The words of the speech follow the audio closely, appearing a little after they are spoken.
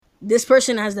this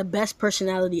person has the best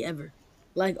personality ever.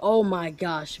 Like, oh my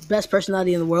gosh, best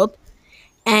personality in the world.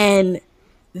 And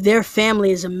their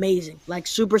family is amazing. Like,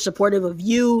 super supportive of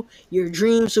you, your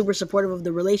dreams, super supportive of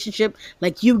the relationship.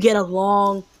 Like, you get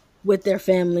along with their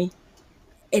family.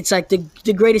 It's like the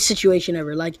greatest situation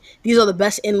ever. Like, these are the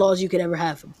best in laws you could ever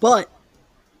have. But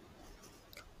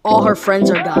all her friends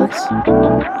are guys.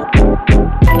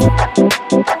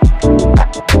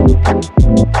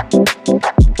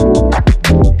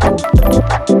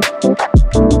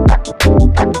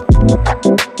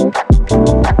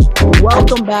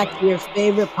 Welcome back to your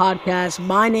favorite podcast.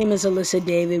 My name is Alyssa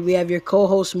David. We have your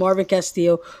co-host Marvin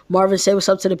Castillo. Marvin, say what's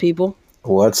up to the people.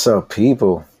 What's up,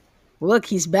 people? Look,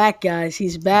 he's back, guys.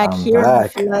 He's back I'm here in the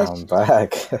back. flesh. I'm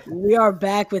back. We are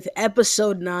back with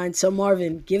episode 9. So,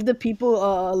 Marvin, give the people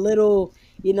a little,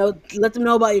 let them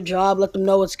know about your job, let them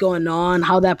know what's going on,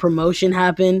 how that promotion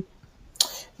happened.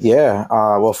 Yeah.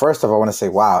 Well, first off, I want to say,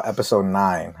 wow, episode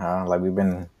 9. Huh? Like we've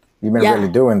been Yeah, really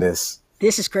doing this.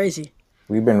 this is crazy.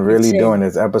 We've been really doing Insane.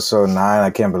 this. Episode 9. I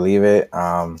can't believe it.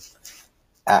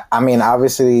 I mean,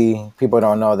 obviously, people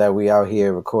don't know that we out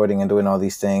here recording and doing all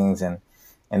these things, and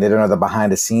they don't know the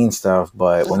behind the scenes stuff.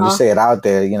 But when you Uh-huh. say it out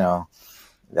there,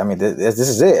 I mean, this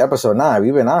is it. Episode 9.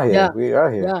 We've been out here. Yeah. We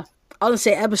are here. Yeah. I was gonna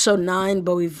say episode 9,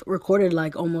 but we've recorded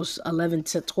like almost 11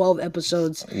 to 12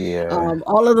 episodes. Yeah.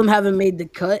 All of them haven't made the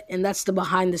cut, and that's the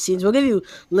behind the scenes. We'll give you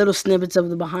little snippets of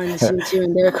the behind the scenes here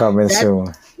and there. Coming That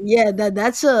soon. Yeah,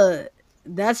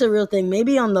 that's a real thing.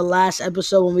 Maybe on the last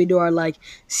episode when we do our like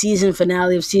season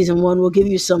finale of season 1, we'll give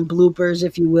you some bloopers,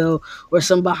 if you will, or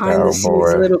some behind the Oh scenes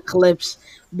boy. little clips.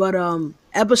 But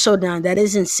episode 9, that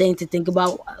is insane to think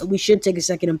about. We should take a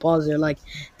second and pause there. Like,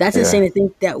 that's insane Yeah. to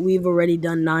think that we've already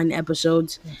done 9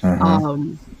 episodes,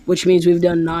 hmm which means we've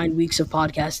done 9 weeks of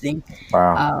podcasting.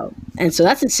 Wow. And so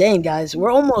that's insane, guys.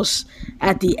 We're almost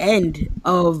at the end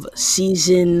of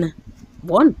season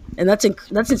 1, and that's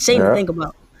insane to Yeah. think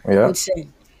about. Yeah.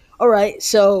 Insane. All right.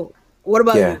 So, what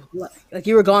about Yeah. you? Like,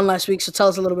 you were gone last week, so tell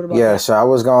us a little bit about Yeah, that. so I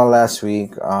was gone last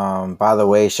week. By the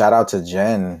way, shout out to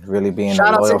Jen, really being a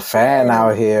Shout out to loyal fan out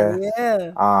Jen. here.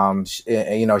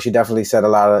 Yeah. She definitely said a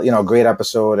lot of, great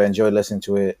episode. I enjoyed listening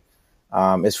to it.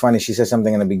 It's funny, she said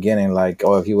something in the beginning, like,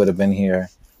 oh, if he would have been here,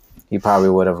 he probably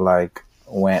would have, like,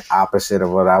 went opposite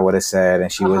of what I would have said.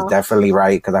 And she Uh was huh. definitely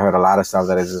right, because I heard a lot of stuff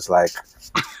that is just like,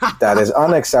 that is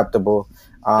unacceptable.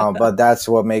 But that's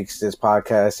what makes this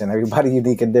podcast and everybody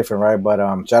unique and different, right? But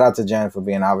shout out to Jen for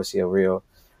being obviously a real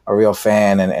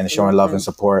fan and showing love and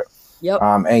support. Yep.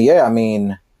 And yeah, I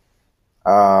mean,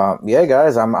 yeah,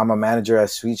 guys, I'm a manager at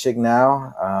Sweet Chick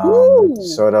now. Woo.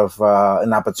 Sort of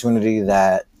an opportunity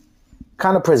that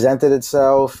kind of presented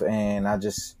itself, and I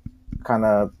just kind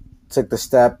of took the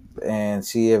step and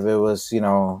see if it was,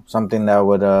 something that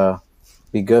would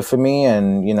be good for me.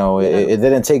 And Yeah. it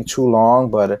didn't take too long,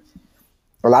 but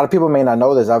a lot of people may not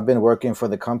know this. I've been working for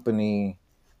the company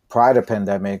prior to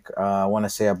pandemic. I want to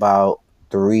say about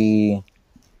 3,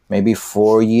 maybe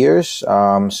 4 years.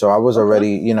 So I was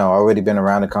Okay. already been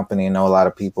around the company and know a lot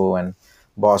of people and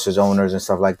bosses, owners, and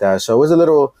stuff like that. So it was a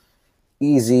little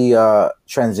easy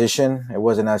transition. It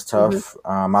wasn't as Hmm. tough.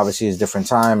 Obviously, it's different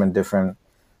time and different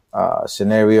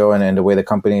scenario and the way the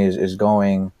company is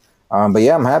going. But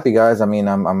yeah, I'm happy, guys. I mean,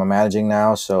 I'm a managing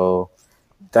now, so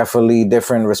definitely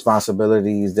different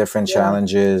responsibilities, different Yeah.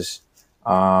 challenges.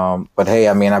 But hey,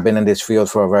 I mean, I've been in this field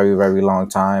for a very, very long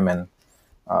time, and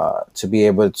to be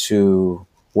able to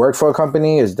work for a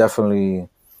company is definitely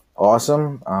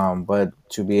awesome. But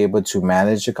to be able to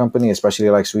manage a company, especially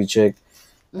like Sweet Chick,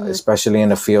 Hmm. especially in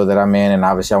the field that I'm in, and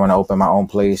obviously I want to open my own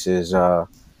place, is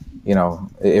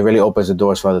it really opens the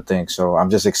doors for other things. So I'm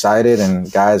just excited.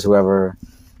 And guys, whoever,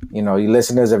 you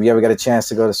listeners, if you ever get a chance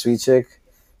to go to Sweet Chick,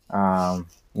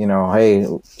 hey,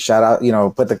 shout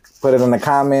out, put it in the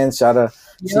comments, try to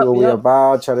see Yep. what we're Yep.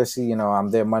 about, try to see,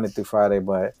 I'm there Monday through Friday,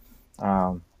 but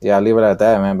yeah, I'll leave it at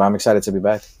that, man. But I'm excited to be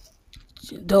back.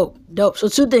 Dope. Dope. So,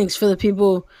 two things for the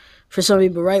people, for some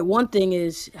people, right? One thing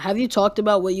is, have you talked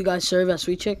about what you guys serve at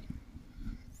Sweet Chick?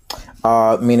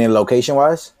 Meaning location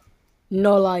wise.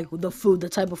 No, like the food, the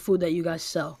type of food that you guys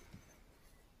sell.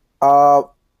 Uh,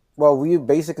 well, we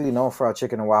basically known for our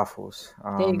chicken and waffles,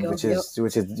 There you go. Yep.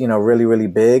 which is really really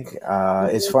big.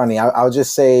 It's Hmm. funny. I'll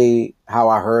just say how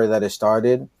I heard that it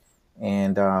started,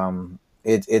 and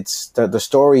it's the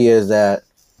story is that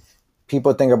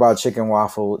people think about chicken and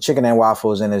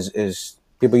waffles, and is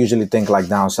people usually think like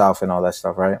down south and all that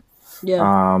stuff, right?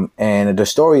 Yeah. And the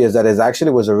story is that it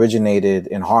actually was originated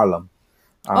in Harlem.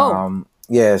 Oh.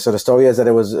 Yeah, so the story is that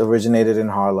it was originated in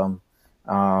Harlem.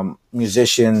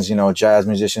 Musicians, jazz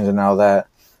musicians and all that,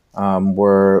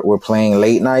 were playing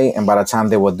late night, and by the time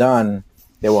they were done,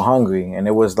 they were hungry, and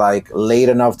it was like late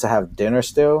enough to have dinner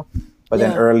still, but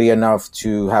then Yeah. early enough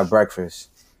to have breakfast.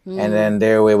 And Mm. then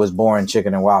there it was born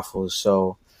chicken and waffles.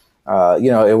 So,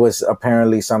 it was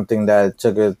apparently something that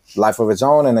took a life of its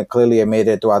own, and it made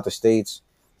it throughout the states.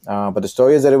 But the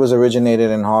story is that it was originated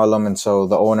in Harlem, and so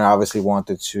the owner obviously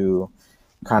wanted to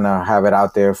kind of have it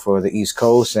out there for the East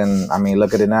Coast. And I mean,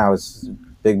 look at it now; it's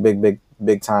big, big, big,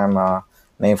 big time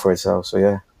name for itself. So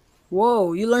yeah,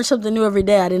 Whoa, you learn something new every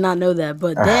day. I did not know that.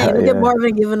 But dang, look at yeah,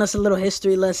 Marvin giving us a little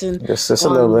history lesson just a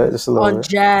little bit, just a little on bit.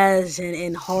 jazz and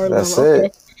in Harlem. That's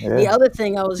it. Okay. The Yeah, other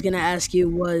thing I was gonna ask you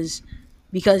was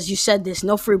because you said this,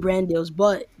 no free brand deals,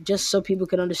 but just so people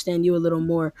can understand you a little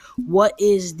more, what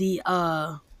is the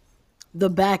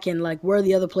back end like? Where are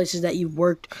the other places that you've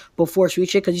worked before Sweet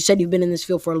Chick? Because you said you've been in this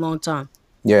field for a long time.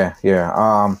 yeah,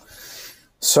 yeah.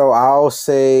 So I'll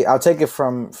take it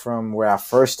from where I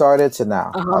first started to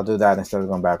now. Uh huh. I'll do that instead of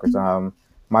going backwards.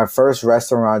 My first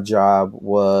restaurant job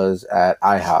was at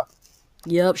IHOP.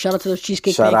 Yep. Shout out to those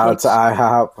cheesecake Shout out to pancakes.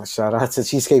 IHOP. Shout out to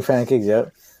Cheesecake Pancakes.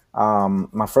 Yep.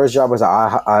 My first job was at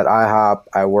IHOP.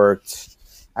 I worked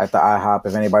at the IHOP.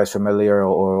 If anybody's familiar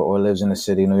or lives in the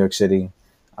city, New York City,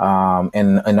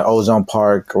 in the Ozone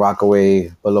Park,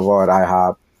 Rockaway Boulevard,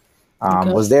 IHOP.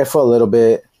 Okay. Was there for a little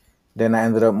bit. Then I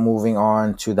ended up moving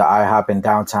on to the IHOP in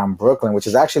downtown Brooklyn, which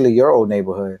is actually your old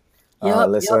neighborhood, Yep. Yep.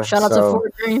 Alyssa. Shout out to So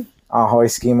Fort Greene. Hoy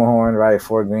Schemahorn, right,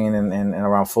 Fort Greene and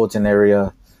around Fulton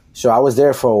area. So I was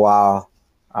there for a while.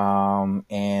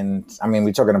 And I mean,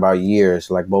 we're talking about years,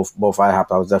 like both IHOP,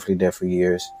 I was definitely there for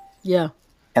years. Yeah.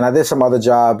 And I did some other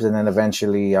jobs, and then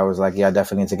eventually I was like, yeah, I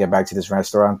definitely need to get back to this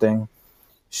restaurant thing.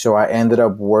 So I ended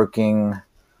up working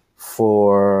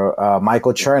for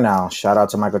Michael Chernow. Shout out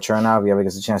to Michael Chernow if you ever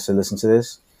get a chance to listen to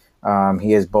this.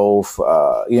 He is both,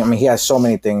 I mean, he has so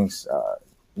many things,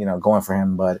 going for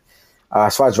him. But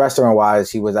as far as restaurant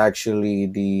wise, he was actually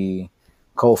the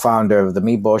co-founder of the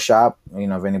Meatball Shop.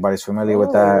 If anybody's familiar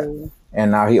with that. Oh.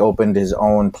 And now he opened his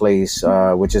own place,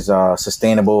 which is a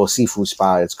sustainable seafood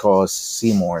spot. It's called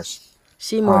Seymour's.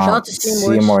 Seymour. Shout out to Seymour's.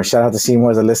 Seymour. Shout out to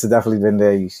Seymour's. Alyssa definitely been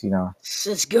there.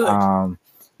 It's good. Um,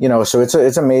 so it's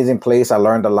an amazing place. I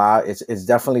learned a lot. It's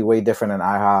definitely way different than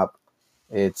IHOP.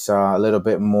 It's a little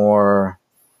bit more.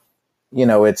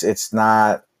 It's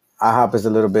not. IHOP is a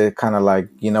little bit kind of like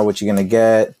what you're gonna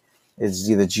get. It's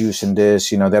either juice and this.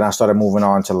 Then I started moving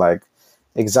on to like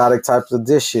exotic types of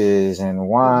dishes and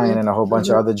wine Hmm. and a whole bunch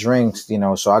of Hmm. other drinks.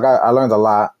 So I learned a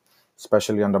lot,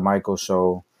 especially under Michael.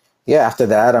 So yeah, after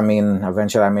that, I mean,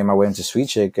 eventually I made my way into Sweet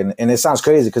Chick, and it sounds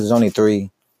crazy because there's only three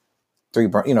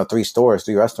stores,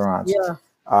 three restaurants. Yeah.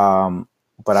 Um,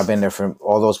 but I've been there for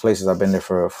all those places. I've been there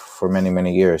for many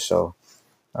many years. So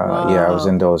yeah, I was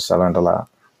in Wow. those. I learned a lot.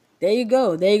 There you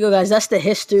go. There you go, guys. That's the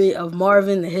history of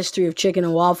Marvin, the history of chicken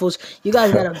and waffles. You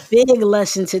guys got a big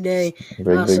lesson today. Big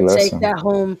big So take lesson. that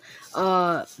home.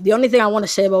 The only thing I want to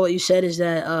say about what you said is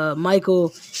that Michael,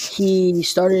 he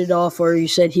started it off, or you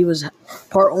said he was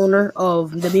part owner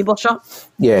of the meatball shop.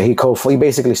 Yeah, he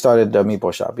basically started the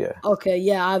meatball shop. Yeah. Okay,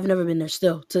 yeah, I've never been there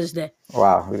still to this day.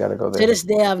 Wow, we got to go To there. this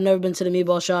day, I've never been to the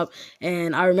meatball shop.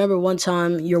 And I remember one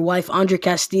time your wife, Andrea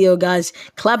Castillo, guys,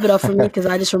 clap it up for me because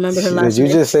I just remember her Did last you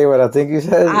name. just say what I think you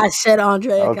said? I said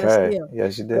Andrea Okay. Castillo.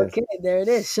 Yes, you did. Okay, there it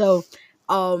is. So,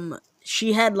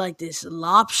 she had like this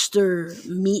lobster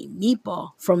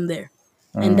meatball from there,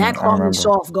 and that I caught me so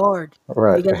remember. off guard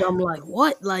Right. because I'm like,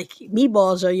 what? Like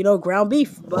meatballs are ground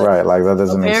beef, but Right. Like that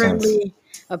doesn't make sense. apparently,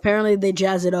 apparently they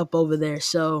jazz it up over there.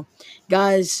 So,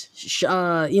 guys,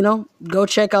 go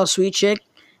check out Sweet Chick.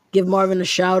 Give Marvin a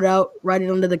shout out. Write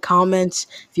it under the comments.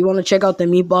 If you want to check out the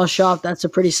meatball shop, that's a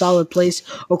pretty solid place.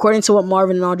 According to what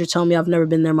Marvin and Audrey tell me, I've never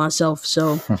been there myself.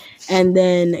 So, and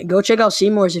then go check out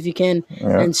Seymour's if you can.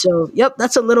 Yeah. And so, yep,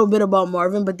 that's a little bit about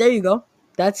Marvin. But there you go.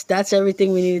 That's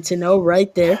everything we needed to know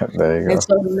right there. There you And go.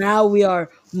 so now we are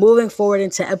moving forward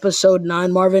into episode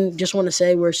 9. Marvin, just want to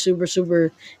say we're super,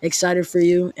 super excited for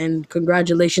you and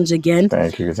congratulations again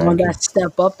Thank you. on Thank you. that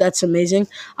step up. That's amazing.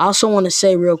 I also want to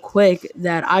say real quick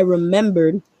that I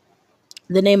remembered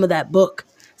the name of that book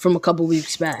from a couple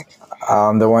weeks back.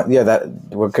 The one, yeah,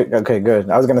 okay,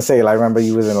 good. I was gonna say, like, I remember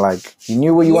you was in like, you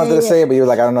knew what you Yeah, wanted to yeah, say, but you were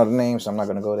like, I don't know the name, so I'm not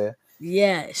gonna go there.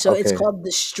 yeah. So it's Okay, called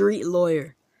The Street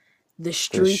Lawyer. The The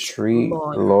Street Street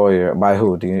Lawyer. Lawyer by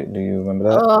who? Do you remember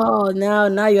that? Oh,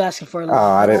 now you're asking for a Oh,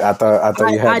 lot. I did. I thought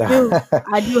I, you had I do that.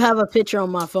 I do have a picture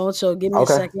on my phone, so give me a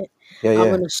Okay. second. Yeah, I'm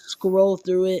yeah, gonna scroll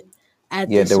through it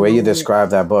at yeah. this The way you moment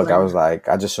described that book, I right was now. like,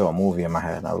 I just saw a movie in my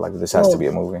head. I was like, this has to Oh, be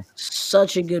a movie.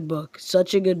 such a good book.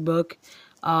 Such a good book.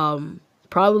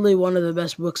 Probably one of the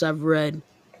best books I've read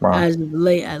Wow. as of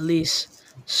late, at least.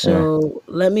 Yeah, So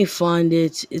let me find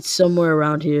it. It's somewhere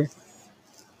around here.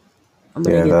 I'm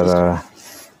gonna yeah. get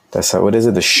this. That's what is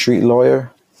it? The Street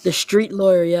Lawyer. The Street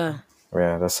Lawyer. Yeah,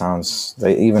 Yeah, that sounds.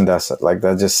 They even that's like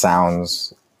that just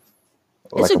sounds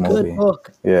it's like a a good movie.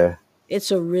 book. Yeah,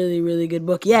 It's a really, really good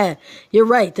book. Yeah, you're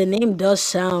right. The name does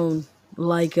sound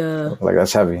like a. like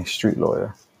that's heavy. Street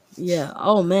Lawyer. Yeah.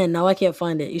 Oh man, now I can't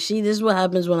find it. You see, this is what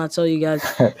happens when I tell you guys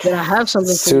that I have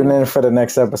something for Tune you. in for the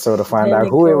next episode to find There out you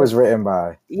who it was go. written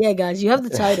by. Yeah, guys, you have the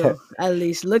title at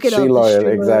least. Look it Street up, The Lawyer, Street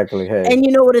Lawyer, exactly. Hey, and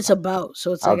you know what it's about.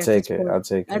 So it's I'll like take it. I'll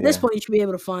take it. at this Yeah, point, you should be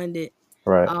able to find it.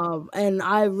 right. And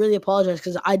I really apologize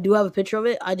because I do have a picture of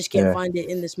it. I just can't Yeah. find it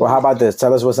in this Well, how moment. about this?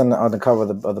 Tell us what's on the cover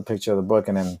of the picture of the book,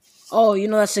 and then Oh, you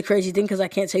know that's the crazy thing because I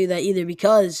can't tell you that either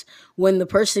because when the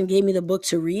person gave me the book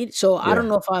to read, so I yeah. don't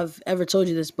know if I've ever told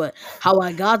you this, but how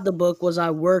I got the book was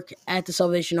I work at the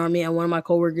Salvation Army and one of my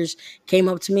coworkers came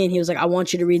up to me and he was like, "I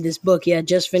want you to read this book." He had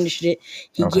just finished it.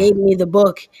 He Okay. gave me the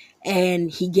book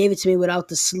and he gave it to me without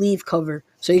the sleeve cover.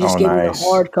 So he just Oh, gave me the nice.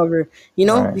 hard cover,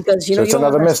 Right. because So you it's don't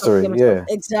want another that stuff to mystery. get messed up.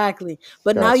 Yeah. Exactly.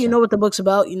 But now you Gotcha. know what the book's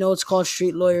about. You know it's called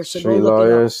Street Lawyer. So go Street look it up.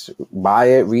 Lawyers. Buy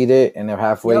it, read it, and if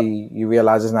halfway Yep. you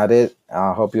realize it's not it,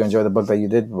 I hope you enjoy the book that you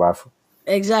did buy.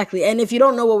 Exactly. And if you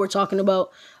don't know what we're talking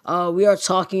about, we are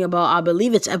talking about, I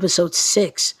believe it's episode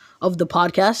 6 of the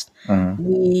podcast.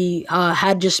 We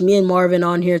had just me and Marvin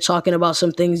on here talking about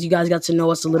some things. You guys got to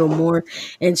know us a little more.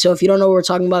 And so if you don't know what we're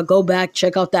talking about, go back,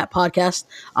 check out that podcast.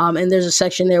 And there's a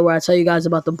section there where I tell you guys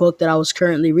about the book that I was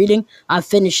currently reading. I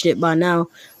finished it by now.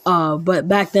 But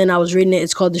back then I was reading it.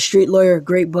 It's called The Street Lawyer.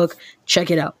 Great book. Check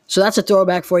it out. So that's a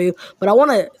throwback for you. But I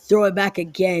want to throw it back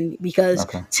again because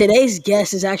Okay. today's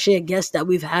guest is actually a guest that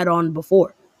we've had on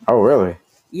before. Oh, really?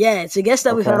 Yeah, it's a guest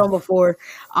that we've had Okay. on before.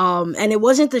 And it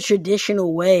wasn't the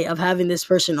traditional way of having this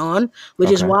person on, which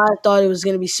is Okay. why I thought it was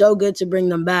going to be so good to bring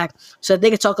them back so that they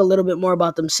could talk a little bit more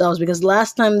about themselves. Because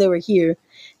last time they were here,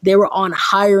 they were on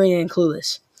Hiring and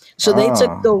Clueless. So they took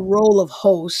Oh, the role of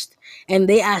host and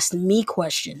they asked me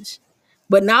questions.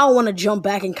 But now I want to jump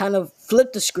back and kind of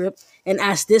flip the script and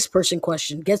ask this person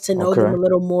questions, get to know them okay. a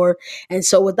little more. And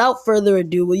so without further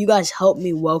ado, will you guys help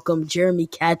me welcome Jeremy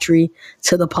Catry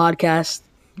to the podcast?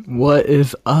 What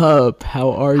is up?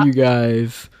 How are you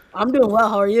guys? I'm doing well.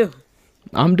 How are you?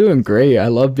 I'm doing great. I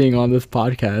love being on this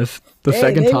podcast. The Hey,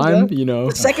 second there you time, go. you know,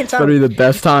 The second it's better be time. the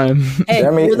best time. Hey,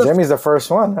 Jeremy's the first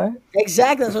one, right?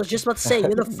 exactly. That's what I was just about to say.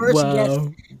 You're the first guest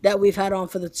Wow. that we've had on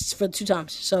for 2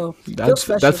 times. So feel That's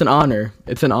special. an honor.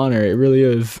 It's an honor. It really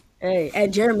is. Hey,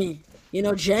 and Jeremy,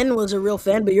 Jen was a real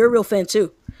fan, but you're a real fan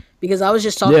too. Because I was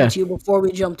just talking Yeah, to you before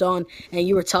we jumped on, and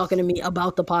you were talking to me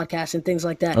about the podcast and things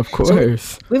like that. of So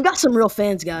course. we've got some real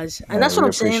fans, guys, and Yeah, that's what we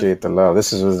I'm saying. appreciate the love.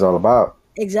 This is what it's all about.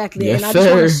 Exactly, Yes, and I just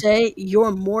want to sir. say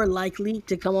you're more likely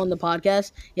to come on the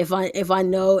podcast if I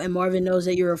know and Marvin knows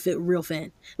that you're a real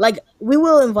fan. Like we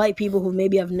will invite people who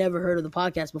maybe have never heard of the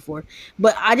podcast before,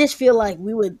 but I just feel like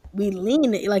we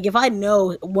lean like if I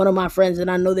know one of my friends and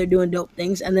I know they're doing dope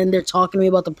things, and then they're talking to me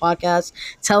about the podcast,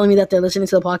 telling me that they're listening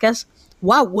to the podcast.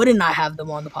 Why wouldn't I have them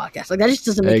on the podcast? Like that just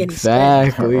doesn't make any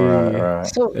sense. Exactly. Right, right.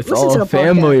 So It's listen to all the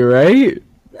family, podcast. right?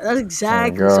 That's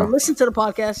exactly. There you So go. listen to the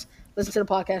podcast. Listen to the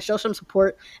podcast. Show some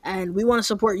support, and we want to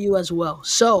support you as well.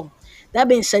 So that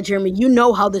being said, Jeremy, you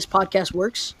know how this podcast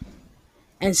works,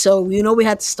 and so we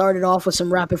had to start it off with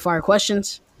some rapid fire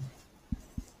questions.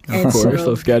 Of And course. so,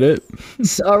 Let's get it.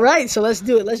 all right, so let's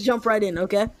do it. Let's jump right in.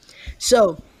 Okay.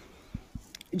 So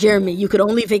Jeremy, you could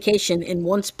only vacation in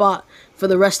one spot for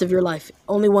the rest of your life.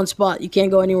 Only one spot. You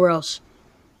can't go anywhere else.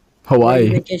 Where you Hawaii.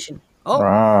 vacation. Oh,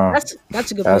 Ah, that's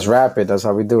a good that's point. rapid. That's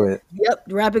how we do it. Yep,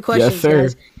 rapid questions, Yes, sir.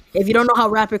 guys. If you don't know how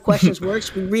rapid questions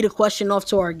works, we read a question off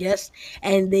to our guest,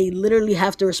 and they literally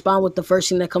have to respond with the first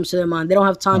thing that comes to their mind. They don't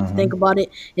have time to think about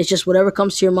it. It's just whatever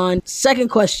comes to your mind. Second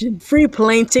question: free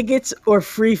plane tickets or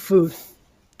free food?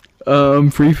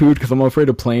 Free food because I'm afraid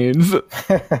of planes.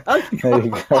 There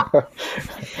you go. Have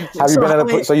you So, been on a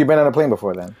wait. so you've been on a plane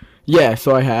before then? Yeah,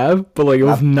 so I have, but like it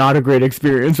was not a great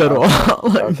experience at all.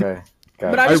 Like, Okay.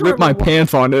 Got But it. I I just ripped wanna my rewind.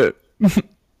 pants on it. Oh,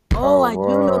 Oh, I do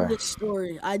know boy. this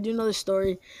story. I do know this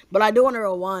story, but I do want to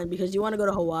rewind because you want to go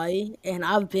to Hawaii, and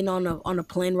I've been on a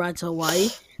plane ride to Hawaii,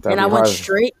 That'd and I be went hard.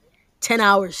 straight 10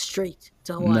 hours straight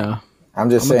to Hawaii. No, I'm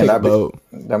just I'm saying gonna take that. a boat.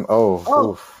 Them, oh, Oh,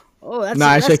 oof. oh, that's Nah,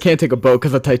 actually, I that's can't take a boat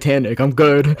because of Titanic. I'm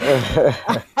good.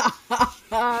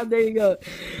 there you go.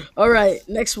 All right,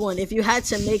 next one. If you had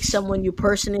to make someone you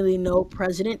personally know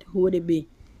president, who would it be?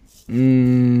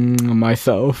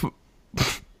 Myself.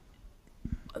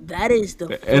 That is the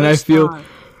first And time.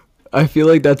 I feel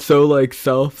like that's so like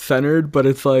self-centered, but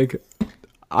it's like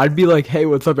I'd be like, "Hey,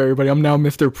 what's up, everybody? I'm now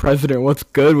Mr. President. What's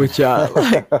good with y'all?"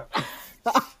 Like,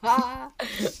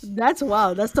 That's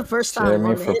wild. That's the first time Jeremy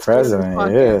on the for history of this president.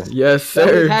 podcast Yeah. Yes, that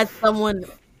we've sir. had someone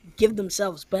give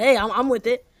themselves. But hey, I'm with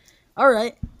it. All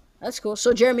right, that's cool.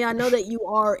 So Jeremy, I know that you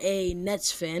are a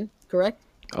Nets fan, correct?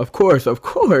 Of course.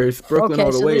 Brooklyn Okay,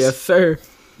 all the so way. this- Yes, sir.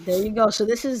 There you go. So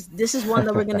this is one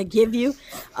that we're gonna give you,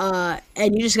 and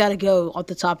you just gotta go off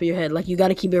the top of your head. Like you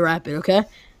gotta keep it rapid, okay?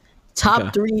 Top Okay.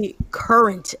 3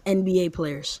 current NBA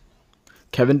players.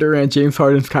 Kevin Durant, James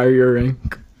Harden, Kyrie Irving.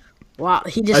 Wow,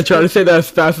 he just. I tried to say that as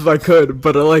fast as I could,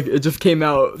 but it just came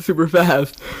out super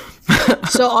fast.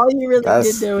 So all you really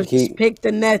That's- did there was he- just pick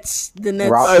the Nets. The Nets.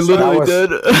 Rob- I literally that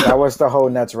did. That was the whole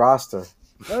Nets roster.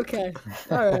 Okay,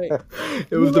 all right.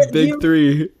 It was the big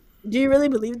three. Do you really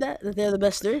believe that they're the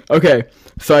best 3? Okay,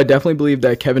 so I definitely believe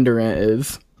that Kevin Durant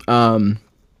is.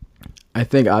 I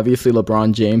think obviously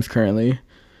LeBron James currently.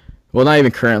 Well, not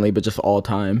even currently, but just all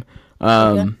time.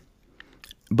 Okay.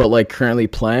 But like currently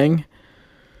playing,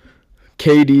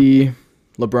 KD,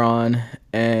 LeBron,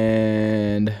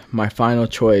 and my final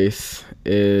choice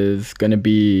is gonna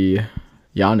be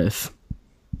Giannis.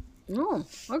 Oh,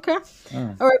 okay.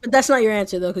 All right, but that's not your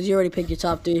answer though, because you already picked your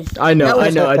top 3. I know, That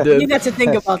was- I You did. got to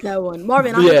think about that one,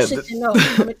 Marvin. I'm Yeah, interested to know.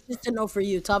 I'm interested to know for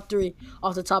you, top 3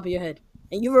 off the top of your head,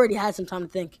 and you've already had some time to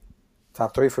think.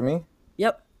 Top 3 for me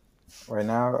Yep. right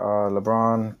now: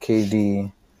 LeBron,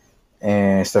 KD,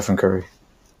 and Stephen Curry.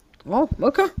 Oh,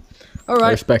 okay. All I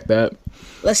right. respect that.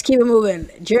 Let's keep it moving.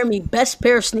 Jeremy, best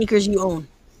pair of sneakers you own.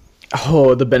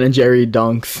 Oh, the Ben and Jerry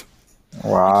dunks.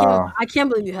 Wow. I can't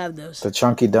believe you have those. The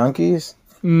Chunky Dunkies.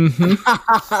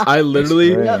 I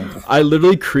literally, Great. I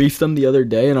literally creased them the other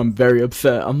day, and I'm very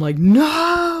upset. I'm like,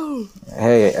 no.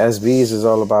 Hey, SBs is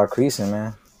all about creasing,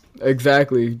 man.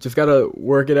 Exactly. Just gotta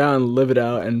work it out and live it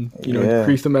out, and Yeah.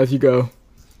 crease them as you go.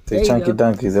 The There you Chunky go.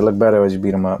 Dunkies, they look better as you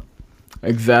beat them up.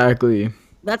 Exactly.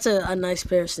 That's a nice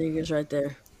pair of sneakers right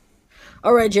there.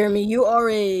 All right, Jeremy, you are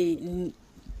a.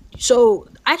 So,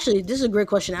 actually, this is a great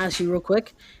question to ask you real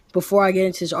quick before I get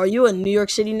into this. Are you a New York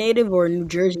City native or a New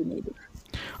Jersey native?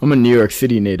 I'm a New York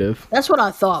City native. That's what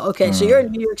I thought. Okay, so you're a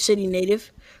New York City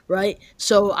native, right?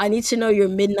 So I need to know your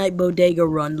midnight bodega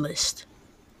run list.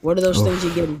 What are those things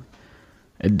you're getting?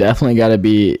 It definitely gotta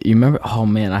be. You remember? Oh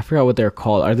man, I forgot what they're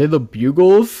called. Are they the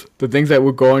bugles? The things that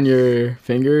would go on your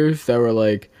fingers that were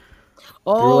like,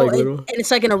 Oh, like and, little- and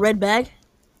it's like in a red bag?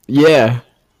 yeah.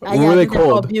 What Yeah, were I they think they're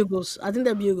called? bugles. I think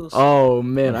they're bugles. Oh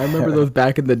man, I remember those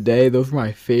back in the day. Those were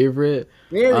my favorite.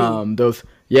 Really? Those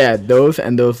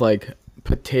and those like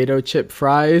potato chip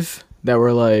fries that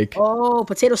were like. Oh,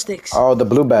 potato sticks. Oh, the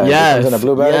blue bag. It comes Yes, in a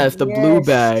blue bag? yes, the blue Yes.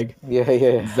 bag.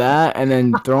 Yeah. That and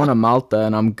then throwing a Malta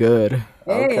and I'm good.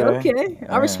 Hey, okay. okay.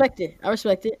 I respect it. I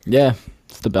respect it. Yeah,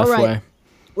 it's the best All right. way.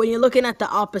 When you're looking at the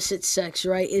opposite sex,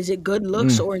 right? Is it good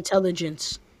looks or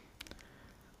intelligence?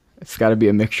 It's got to be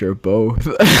a mixture of both.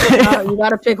 You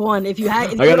gotta pick one. If you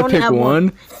had, if you I could gotta only pick have one.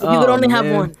 If you could Oh, only have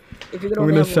man. one. If you could I'm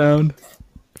only gonna have one. sound.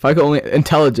 If I could only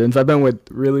intelligence, I've been with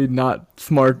really not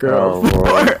smart girls. Oh,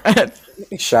 boy. before,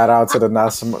 and Shout out to the not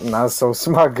so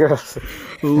smart girls.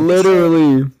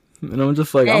 literally, and I'm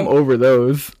just like, I'm Hey. over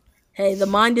those. Hey, the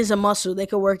mind is a muscle. They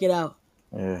could work it out.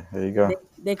 Yeah, there you go.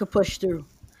 They could push through.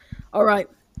 All right.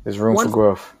 There's room One- for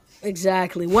growth.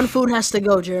 Exactly. One food has to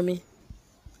go, Jeremy.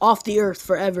 Off the earth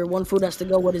forever. One food has to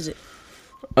go. What is it?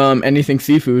 Anything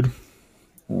seafood,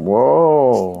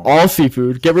 Whoa. all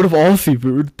seafood. Get rid of all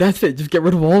seafood. That's it. Just get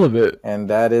rid of all of it. And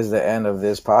that is the end of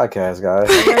this podcast, guys.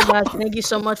 All right, guys. Thank you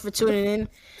so much for tuning in.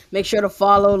 Make sure to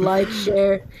follow, like,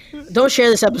 share. Don't share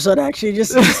this episode, actually.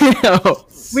 Just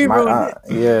we My, ruined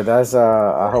it. yeah, that's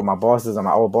I hope my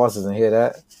old boss doesn't hear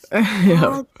that. Yeah.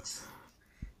 What?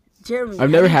 Jeremy, I've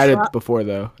never have had you it tried- before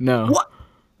though. No. What?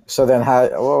 So then how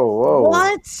whoa.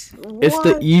 What? It's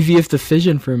the What? easiest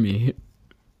decision for me.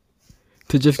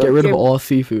 To just So get rid of here- all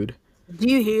seafood. Do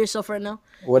you hear yourself right now?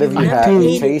 What if You you have had to you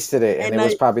eat it, tasted it and and it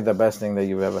was I- probably the best thing that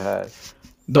you've ever had?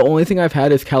 The only thing I've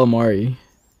had is calamari.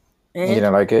 You And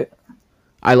didn't like it?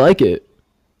 I like it.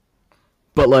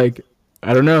 But like,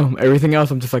 I don't know. Everything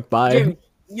else I'm just like, bye. Jeremy,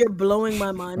 you're blowing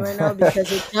my mind right now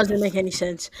because it doesn't make any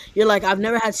sense. You're like, I've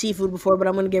never had seafood before, but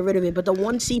I'm gonna get rid of it. But the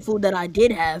one seafood that I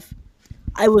did have,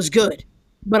 I was good.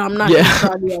 But I'm not Yeah. gonna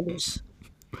try the others.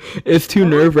 It's too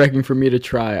nerve wracking for me to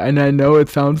try. And I know it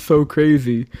sounds so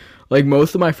crazy. Like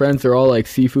most of my friends are all like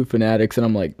seafood fanatics and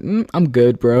I'm like, I'm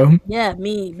good, bro. Yeah,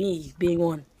 me being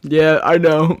one. Yeah, I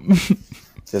know.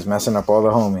 Just messing up all the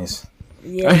homies.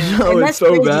 Yeah, I know, and it's that's so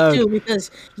crazy bad. too because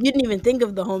you didn't even think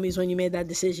of the homies when you made that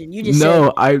decision. You just No,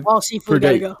 said I all seafood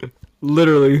gotta forget. go.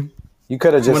 Literally. You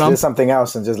could have just When I'm- did something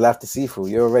else and just left the seafood.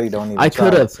 You already don't need to I try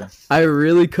could have. it, so. I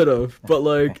really could have. But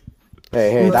like,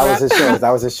 Hey, that was his choice. That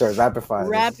was his choice. Rapid fire.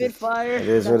 Rapid fire. It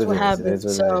is That's what what it is. It happened. is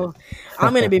what it So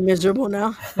I'm gonna be miserable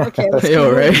now. Okay, let's keep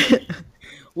Yo, moving. right?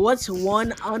 What's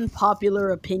one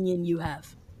unpopular opinion you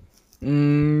have?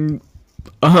 mm,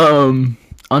 um,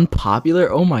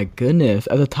 Unpopular. Oh my goodness!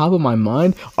 At the top of my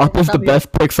mind, Up is Top the of your-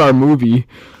 best Pixar movie.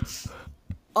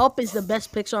 Up is the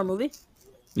best Pixar movie.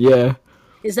 Yeah.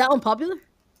 Is that unpopular?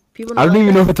 People I not don't like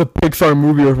even that. know if it's a Pixar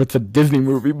movie or if it's a Disney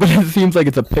movie, but it seems like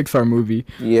it's a Pixar movie.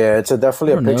 Yeah, it's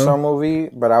definitely a I don't Pixar know. movie,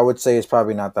 but I would say it's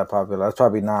probably not that popular. That's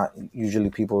probably not usually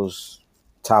people's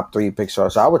top three Pixar.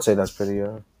 So I would say that's pretty.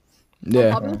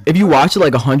 Yeah. Unpopular? If you watch it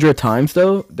like 100 times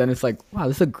though, then it's like, wow,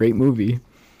 this is a great movie.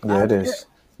 Yeah, it is.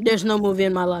 There's no movie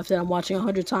in my life that I'm watching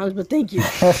 100 times, but thank you.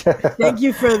 Thank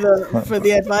you for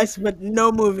the advice, but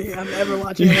no movie I'm ever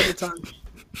watching 100 times.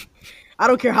 I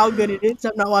don't care how good it is,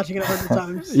 I'm not watching it 100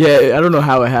 times. Yeah, I don't know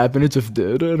how it happened. It just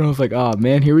did, and I was like, oh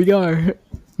man, here we go.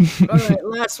 All right,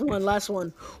 last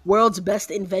one. World's best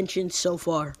invention so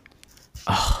far.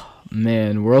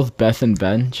 Man, world's best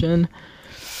invention.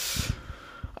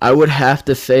 I would have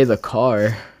to say the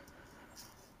car.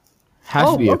 Has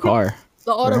Oh, to be a okay. car.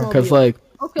 The automobile. Because like,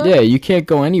 Okay. yeah, you can't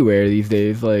go anywhere these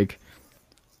days. Like,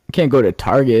 you can't go to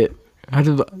Target.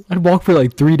 I'd walk for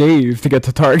like 3 days to get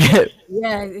to Target.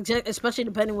 Yeah, exactly. Especially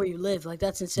depending where you live. Like,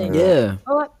 that's insane. Yeah.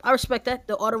 Oh, I respect that.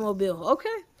 The automobile. Okay.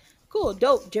 Cool.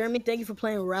 Dope. Jeremy, thank you for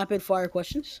playing rapid fire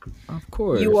questions. Of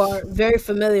course. You are very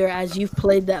familiar as you've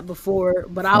played that before,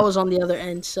 but I was on the other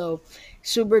end. So,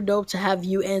 super dope to have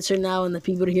you answer now and the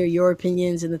people to hear your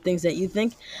opinions and the things that you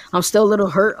think. I'm still a little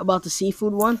hurt about the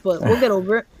seafood one, but we'll get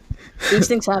over it. These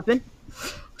things happen.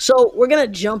 So, we're going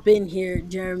to jump in here,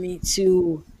 Jeremy,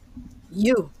 to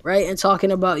you, right? And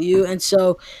talking about you. And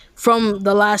so from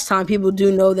the last time, people do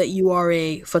know that you are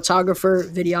a photographer,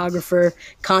 videographer,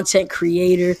 content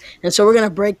creator. And so we're going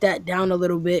to break that down a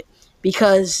little bit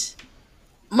because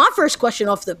my first question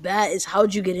off the bat is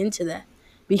how'd you get into that?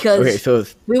 Because Okay, so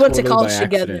it's we went to totally college by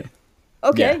together. accident.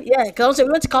 Okay, yeah, because we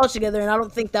went to college together, and I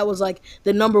don't think that was like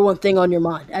the number one thing on your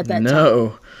mind at that time.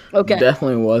 No, Okay.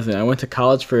 definitely wasn't. I went to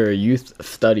college for youth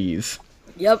studies.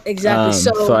 Yep, exactly.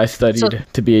 So I studied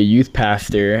to be a youth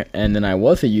pastor, and then I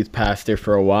was a youth pastor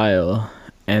for a while.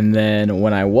 And then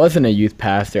when I wasn't a youth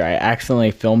pastor, I accidentally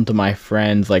filmed my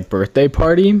friend's like birthday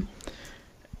party.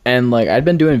 And like I'd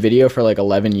been doing video for like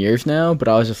 11 years now, but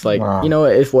I was just like, Wow. you know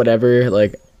what, it's whatever.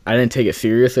 Like I didn't take it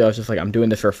seriously. I was just like, I'm doing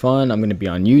this for fun. I'm going to be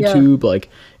on YouTube. Like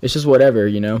it's just whatever,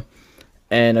 you know.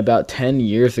 And about 10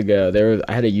 years ago,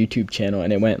 I had a YouTube channel,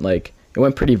 and it went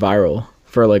pretty viral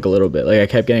for like a little bit. Like I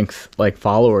kept getting like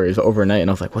followers overnight, and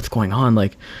I was like, what's going on?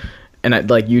 Like, and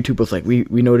like YouTube was like, we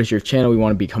noticed your channel, we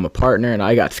want to become a partner. And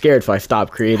I got scared, so I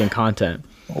stopped creating content.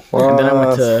 And then I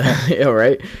went to yeah,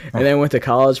 right. And then I went to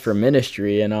college for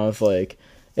ministry, and I was like,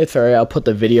 it's alright, I'll put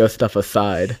the video stuff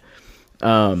aside.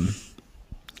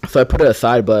 So I put it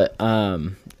aside, but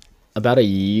about a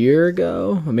year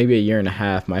ago, maybe a year and a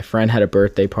half, my friend had a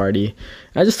birthday party.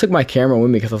 And I just took my camera with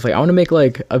me because I was like, I want to make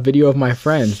like a video of my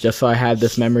friends just so I have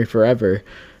this memory forever.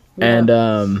 And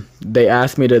they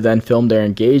asked me to then film their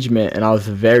engagement, and I was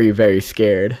very, very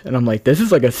scared. And I'm like, this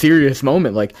is like a serious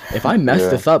moment. Like, if I mess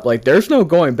this up, like, there's no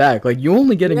going back. Like, you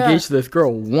only get engaged to this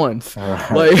girl once.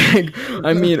 Like,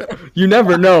 I mean, you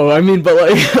never know. I mean, but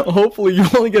like, hopefully you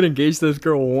only get engaged to this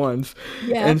girl once.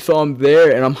 Yeah. And so I'm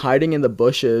there, and I'm hiding in the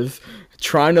bushes,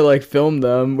 trying to like film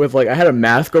them with like, I had a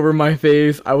mask over my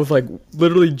face. I was like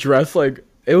literally dressed like,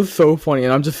 it was so funny.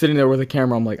 And I'm just sitting there with a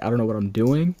camera. I'm like, I don't know what I'm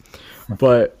doing,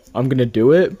 but I'm gonna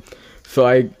do it. So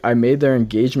I made their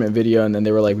engagement video, and then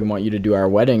they were like, we want you to do our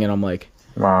wedding. And I'm like,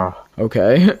 Wow.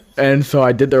 okay. And so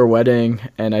I did their wedding,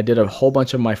 and I did a whole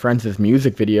bunch of my friends'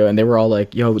 music video, and they were all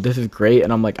like, yo, this is great.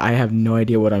 And I'm like, I have no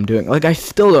idea what I'm doing. Like, I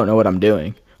still don't know what I'm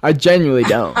doing. I genuinely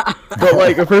don't. But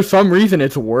like, for some reason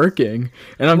it's working,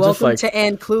 and I'm just Welcome like, to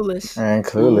And Clueless. And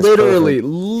clueless.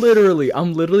 literally,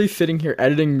 I'm literally sitting here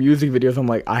editing music videos. I'm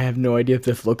like, I have no idea if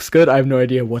this looks good. I have no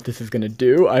idea what this is gonna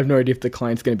do. I have no idea if the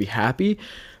client's gonna be happy.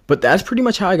 But that's pretty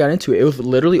much how I got into it. It was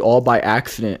literally all by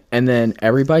accident, and then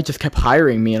everybody just kept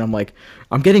hiring me, and I'm like,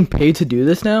 I'm getting paid to do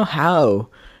this now? How?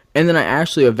 And then I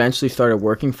actually eventually started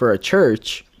working for a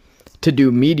church to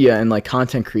do media and like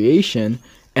content creation.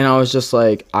 And I was just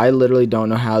like, I literally don't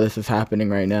know how this is happening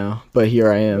right now, but here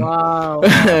I am. Wow.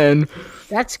 And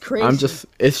That's crazy.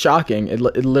 it's shocking. It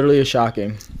literally is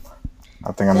shocking.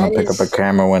 I think I'm gonna pick up a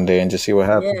camera one day and just see what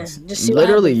Yeah, happens. just see what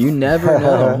Literally, happens. you never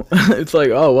know. It's like,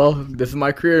 oh, well, this is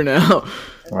my career now.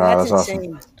 Wow, That's that's awesome.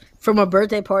 insane. From a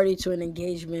birthday party to an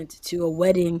engagement to a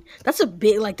wedding, that's a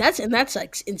big that's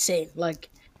like insane. Like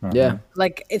Yeah.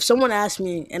 Like if someone asked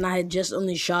me and I had just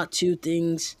only shot two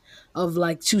things of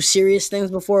like two serious things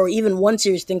before, or even one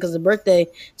serious thing, because the birthday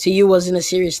to you wasn't a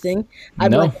serious thing,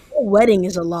 I'd be like, No. a wedding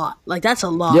is a lot. Like that's a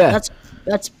lot. Yeah.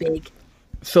 That's big.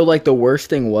 So like the worst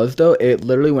thing was though, it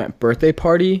literally went birthday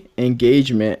party,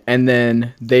 engagement, and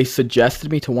then they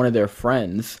suggested me to one of their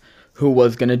friends who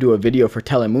was gonna do a video for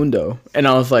Telemundo, and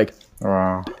I was like,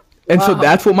 Wow. and so Wow.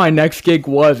 that's what my next gig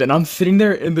was, and I'm sitting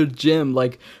there in the gym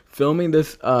like filming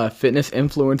this fitness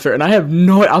influencer, and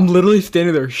I'm literally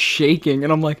standing there shaking,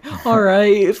 and I'm like, all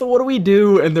right, so what do we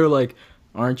do? And they're like,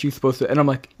 aren't you supposed to? And I'm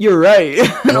like, you're right,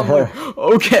 and I'm like,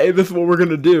 okay, this is what we're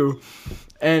gonna do,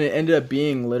 and it ended up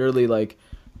being literally like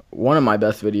one of my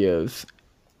best videos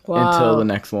until the Wow.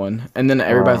 next one. And then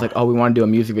everybody's Wow. like, oh, we want to do a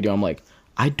music video. I'm like,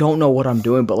 I don't know what I'm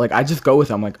doing, but like, I just go with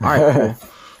it. I'm like, all right, cool.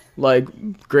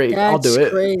 Like, great, I'll That's do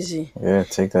it. crazy. Yeah,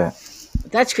 take that.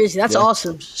 That's crazy. That's Yeah.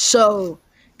 awesome. So,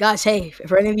 guys, hey,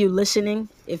 for any of you listening,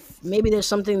 if maybe there's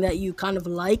something that you kind of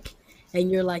like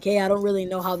and you're like, hey, I don't really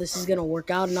know how this is going to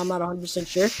work out and I'm not 100%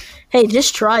 sure, hey,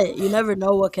 just try it. You never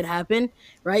know what could happen,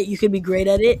 right? You could be great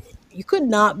at it. You could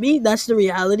not be. That's the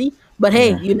reality. But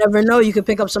hey, Yeah. you never know. You could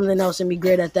pick up something else and be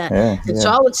great at that. Yeah. And so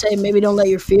Yeah. I would say maybe don't let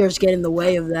your fears get in the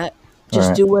way of that. All Just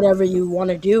right. do whatever you want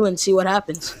to do and see what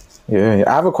happens. Yeah, yeah.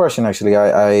 I have a question actually.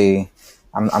 I'm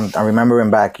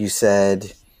remembering back. You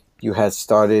said you had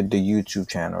started the YouTube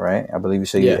channel, right? I believe you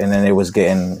said, Yeah. and then it was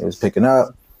picking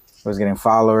up, it was getting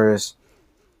followers,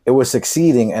 it was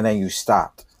succeeding, and then you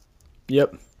stopped,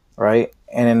 Yep. right?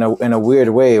 And in a weird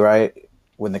way, right?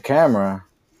 With the camera,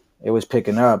 it was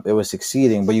picking up, it was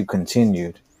succeeding, but you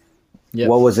continued. Yep.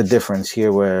 What was the difference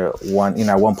here? Where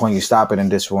at one point you stop it,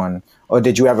 and this one, or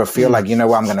did you ever feel like,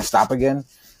 what, I'm gonna stop again,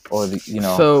 or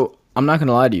So I'm not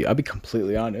gonna lie to you. I'll be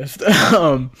completely honest.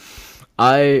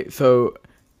 So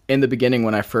in the beginning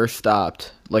when I first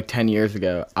stopped, like 10 years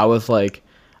ago, I was like,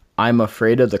 I'm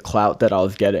afraid of the clout that I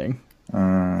was getting.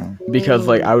 Because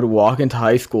like I would walk into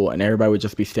high school and everybody would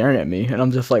just be staring at me, and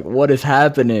I'm just like, what is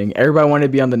happening? Everybody wanted to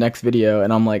be on the next video,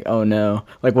 and I'm like, oh no,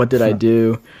 like what did I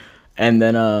do? And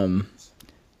then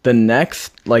the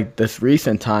next, like this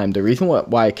recent time, the reason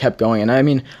why I kept going, and I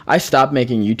mean, I stopped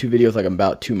making YouTube videos like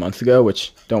about 2 months ago,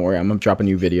 which don't worry, I'm gonna drop a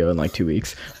new video in like 2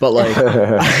 weeks. But like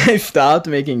I stopped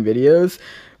making videos,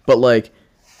 but like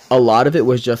a lot of it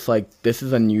was just like, this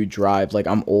is a new drive. Like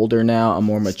I'm older now, I'm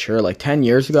more mature. Like 10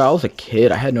 years ago, I was a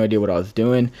kid. I had no idea what I was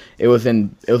doing. It was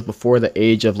before the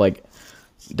age of like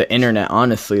the internet,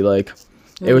 honestly. Like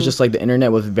it was just like the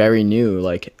internet was very new.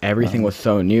 Like everything was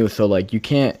so new. So like you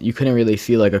couldn't really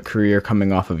see like a career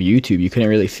coming off of YouTube. You couldn't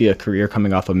really see a career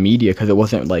coming off of media because it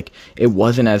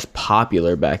wasn't as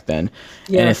popular back then.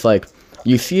 Yeah. And it's like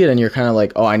you see it and you're kind of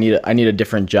like, oh, I need a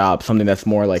different job, something that's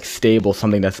more like stable,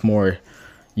 something that's more,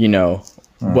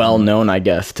 well known, I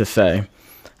guess, to say.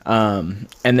 And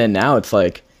then now it's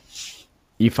like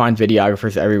you find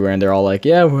videographers everywhere and they're all like,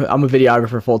 yeah, I'm a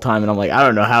videographer full time. And I'm like, I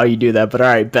don't know how you do that, but all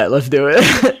right, bet, let's do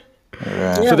it.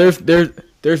 Yeah. So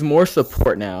there's more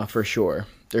support now for sure.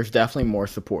 There's definitely more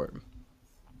support.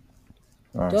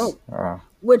 Nice. Dope.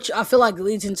 Which I feel like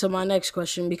leads into my next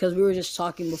question, because we were just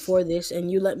talking before this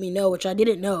and you let me know, which I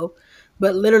didn't know,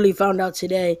 but literally found out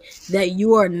today, that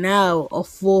you are now a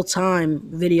full-time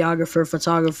videographer,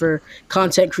 photographer,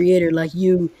 content creator. Like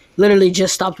you literally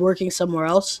just stopped working somewhere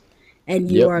else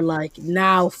and you Yep. are like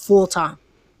now full-time.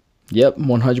 Yep,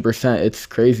 100%. It's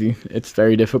crazy. It's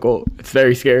very difficult. It's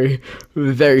very scary.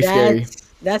 Very scary.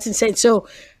 That's insane. So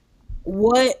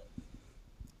what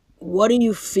do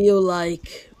you feel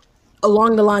like,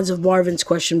 along the lines of Marvin's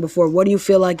question before, what do you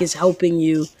feel like is helping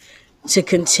you to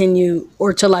continue,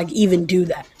 or to like even do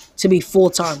that, to be full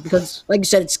time? Because like you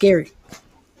said, it's scary.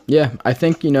 Yeah, I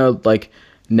think, like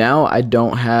now I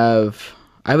have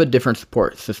a different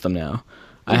support system now.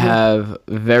 I have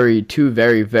two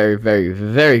very, very, very,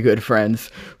 very good friends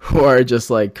who are just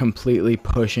like completely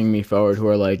pushing me forward, who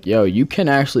are like, yo, you can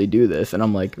actually do this. And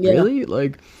I'm like, Yeah. really?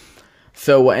 Like,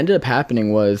 so what ended up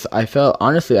happening was I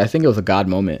think it was a God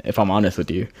moment, if I'm honest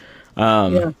with you.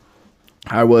 Yeah.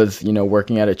 I was,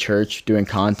 working at a church doing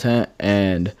content,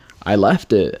 and I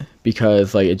left it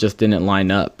because like it just didn't line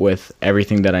up with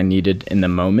everything that I needed in the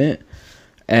moment.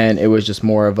 And it was just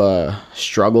more of a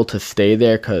struggle to stay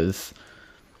there because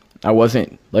I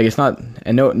wasn't like, it's not,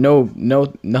 and no,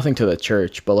 nothing to the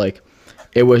church, but like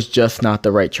it was just not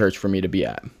the right church for me to be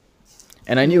at.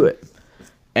 And I knew it.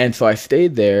 And so I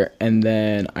stayed there, and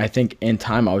then I think in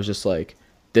time I was just like,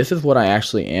 this is what I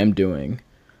actually am doing.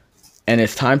 and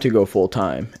it's time to go full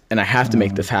time, and I have to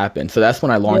make this happen. So that's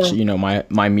when I launched, Yeah.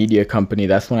 my media company.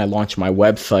 That's when I launched my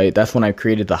website. That's when I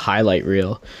created the highlight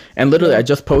reel. And literally, I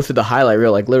just posted the highlight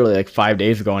reel like literally like 5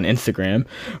 days ago on Instagram.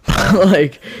 But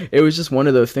like, it was just one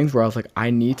of those things where I was like, I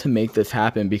need to make this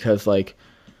happen because like,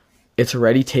 it's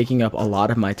already taking up a lot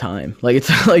of my time. Like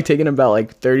it's like taking about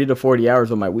like 30 to 40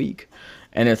 hours of my week.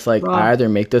 And it's like, Wow. I either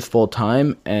make this full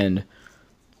time and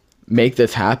make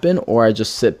this happen, or I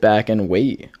just sit back and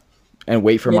wait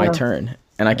for my Yeah. turn.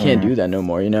 And I can't do that no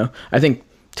more, I think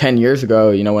 10 years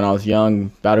ago, when I was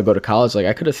young, about to go to college, like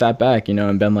I could have sat back,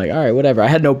 and been like, all right, whatever. I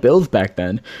had no bills back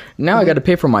then. Now I got to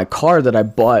pay for my car that I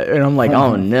bought. And I'm like,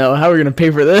 oh no, how are we going to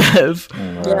pay for this?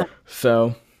 Yeah.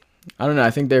 So I don't know.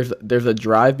 I think there's a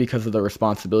drive because of the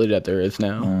responsibility that there is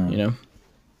now,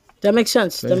 That makes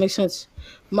sense. That makes sense.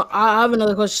 I have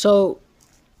another question. So,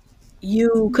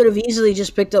 you could have easily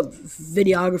just picked up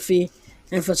videography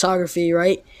and photography,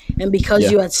 right? And because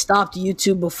Yeah. you had stopped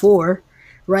YouTube before,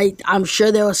 right? I'm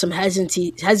sure there was some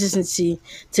hesitancy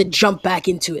to jump back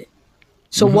into it.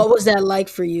 So, what was that like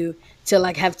for you to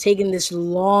like have taken this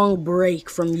long break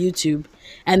from YouTube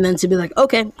and then to be like,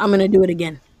 okay, I'm gonna do it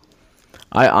again?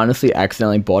 I honestly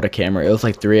accidentally bought a camera. It was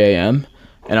like 3 a.m.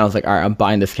 and I was like, all right, I'm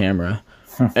buying this camera.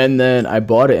 And then I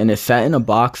bought it and it sat in a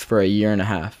box for a year and a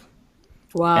half.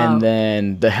 Wow. And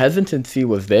then the hesitancy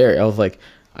was there. I was like,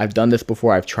 I've done this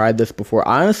before. I've tried this before.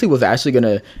 I honestly was actually going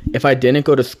to, if I didn't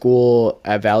go to school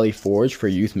at Valley Forge for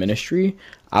youth ministry,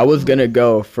 I was going to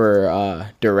go for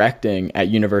directing at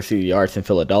University of the Arts in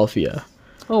Philadelphia.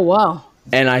 Oh, wow.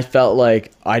 And I felt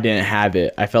like I didn't have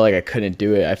it. I felt like I couldn't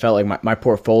do it. I felt like my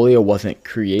portfolio wasn't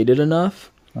created enough.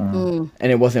 And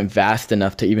it wasn't vast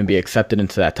enough to even be accepted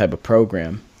into that type of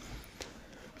program.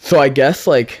 So I guess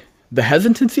like the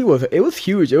hesitancy was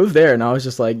huge. It was there, and I was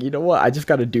just like, you know what? I just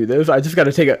got to do this. I just had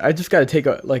to take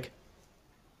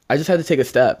a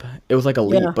step. It was like a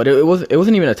leap, Yeah. but it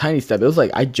wasn't even a tiny step. It was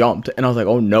like I jumped, and I was like,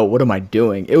 oh no, what am I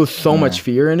doing? It was so much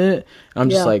fear in it. And I'm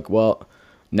just Yeah. like, well,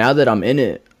 now that I'm in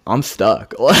it, I'm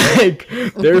stuck. Like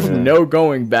there's no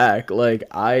going back. Like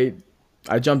I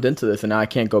jumped into this and now I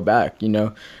can't go back,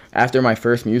 After my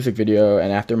first music video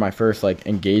and after my first like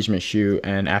engagement shoot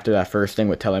and after that first thing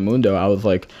with Telemundo, I was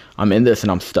like, I'm in this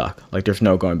and I'm stuck. Like there's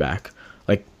no going back.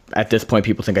 Like at this point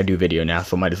people think I do video now,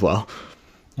 so might as well.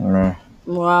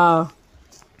 Wow.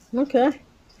 Okay.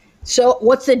 So,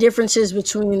 what's the differences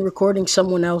between recording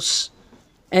someone else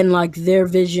and like their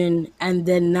vision, and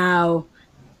then now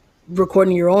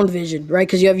recording your own vision, right?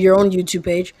 Because you have your own YouTube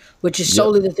page, which is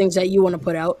solely the things that you want to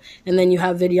put out, and then you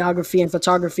have videography and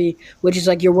photography, which is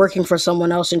like you're working for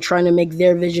someone else and trying to make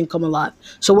their vision come alive.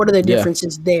 So, what are the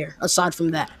differences there aside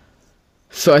from that?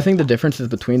 So I think the differences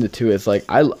between the two is like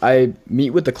I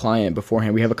meet with the client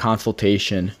beforehand. We have a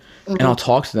consultation and I'll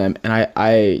talk to them and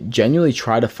I genuinely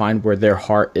try to find where their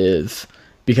heart is,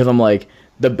 because I'm like,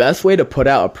 the best way to put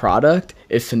out a product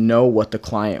is to know what the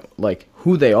client, like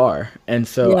who they are. And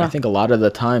so I think a lot of the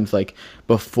times, like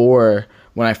before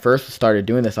when I first started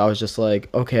doing this, I was just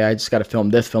like, okay, I just got to film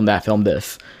this, film that, film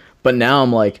this. But now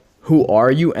I'm like, who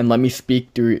are you? And let me speak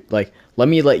through, like,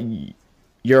 let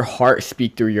your heart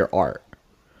speak through your art.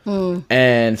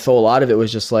 And so a lot of it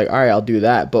was just like, all right, I'll do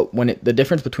that. But the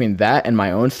difference between that and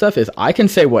my own stuff is I can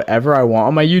say whatever I want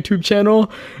on my YouTube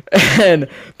channel, and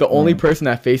the only person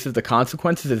that faces the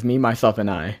consequences is me, myself, and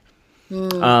I.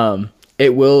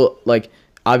 It will, like,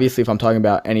 obviously if I'm talking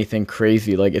about anything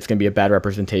crazy, like it's gonna be a bad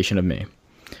representation of me.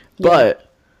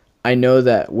 But I know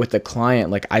that with the client,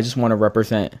 like I just want to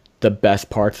represent the best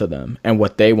parts of them and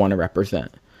what they want to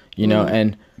represent,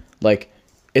 and like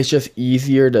it's just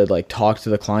easier to like talk to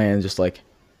the client and just like,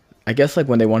 I guess like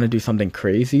when they want to do something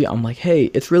crazy, I'm like, hey,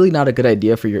 it's really not a good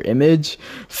idea for your image,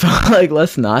 so like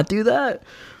let's not do that.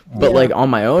 But like on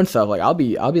my own stuff, like I'll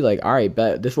be like, all right,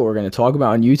 bet this is what we're gonna talk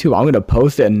about on YouTube. I'm gonna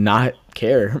post it and not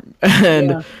care.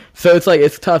 And so it's like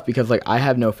it's tough because like I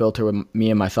have no filter with me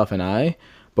and myself and I,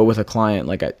 but with a client,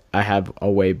 like I have a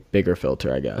way bigger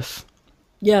filter, I guess.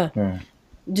 Yeah.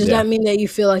 Does that mean that you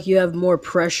feel like you have more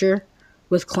pressure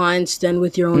with clients than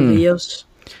with your own videos?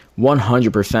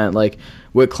 100%. Like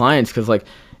with clients, because like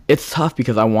it's tough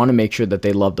because I want to make sure that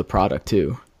they love the product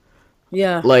too.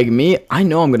 Yeah. Like me, I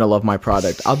know I'm gonna love my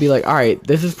product. I'll be like, all right,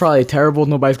 this is probably terrible,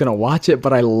 nobody's gonna watch it,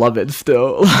 but I love it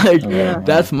still. Like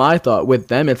that's my thought. With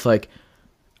them, it's like,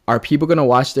 are people gonna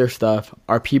watch their stuff?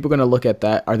 Are people gonna look at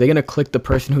that? Are they gonna click the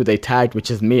person who they tagged, which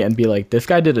is me, and be like, this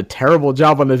guy did a terrible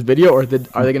job on this video? Or are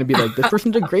they gonna be like, this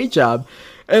person did a great job?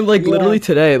 And like literally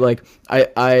today, like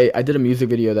I did a music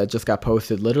video that just got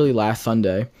posted literally last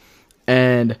Sunday,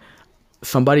 and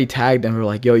somebody tagged and were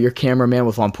like, yo, your cameraman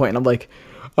was on point. And I'm like,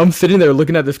 I'm sitting there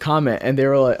looking at this comment, and they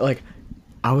were like,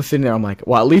 I was sitting there, I'm like,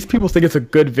 well, at least people think it's a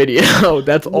good video.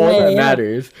 That's all that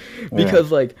matters.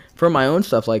 Because, like, for my own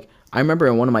stuff, like, I remember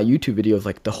in one of my YouTube videos,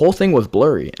 like, the whole thing was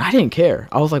blurry. I didn't care.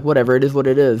 I was like, whatever, it is what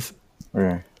it is.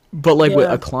 Yeah. But, like, with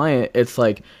a client, it's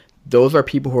like, those are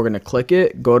people who are going to click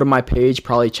it, go to my page,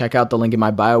 probably check out the link in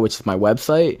my bio, which is my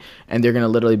website, and they're going to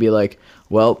literally be like,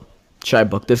 well, should I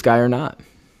book this guy or not?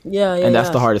 Yeah, yeah. And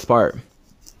that's the hardest part.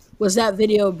 Was that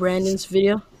video Brandon's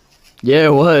video? Yeah,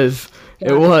 it was.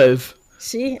 It was.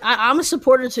 See, I'm a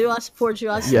supporter too. I support you.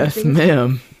 Yes,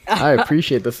 ma'am. I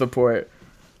appreciate the support.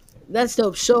 That's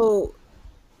dope. So,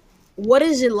 what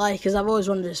is it like? Because I've always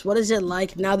wondered this. What is it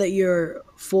like now that you're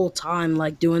full time,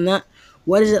 like doing that?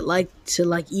 What is it like to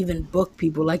like even book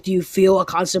people? Like, do you feel a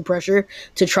constant pressure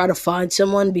to try to find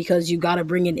someone because you got to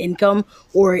bring in income,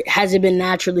 or has it been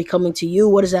naturally coming to you?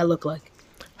 What does that look like?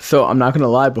 So I'm not gonna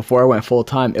lie, before I went full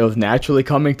time, it was naturally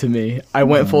coming to me. I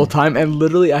went full time and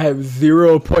literally I have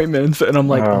 0 appointments, and I'm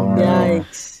like, oh no.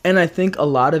 Yikes. And I think a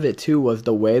lot of it too was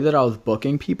the way that I was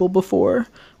booking people before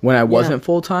when I wasn't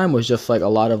full time was just like a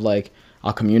lot of like,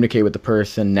 I'll communicate with the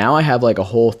person. Now I have like a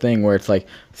whole thing where it's like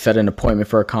set an appointment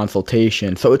for a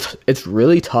consultation. So it's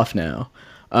really tough now.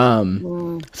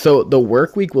 So the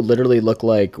work week will literally look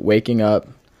like waking up.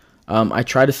 I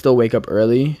try to still wake up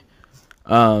early.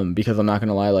 Because I'm not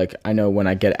gonna lie, like I know when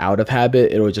I get out of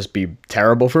habit, it'll just be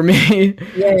terrible for me.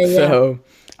 So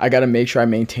I gotta make sure I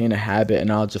maintain a habit,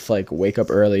 and I'll just like wake up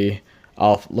early.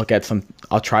 I'll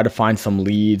try to find some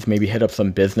leads, maybe hit up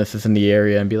some businesses in the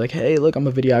area and be like, hey, look, I'm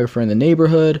a videographer in the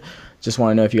neighborhood. Just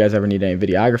want to know if you guys ever need any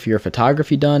videography or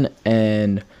photography done.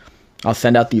 And I'll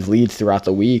send out these leads throughout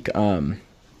the week. A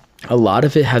lot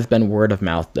of it has been word of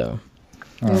mouth though.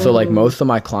 So like most of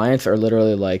my clients are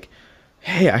literally like,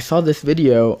 hey, I saw this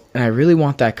video and I really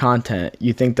want that content.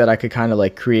 You think that I could kind of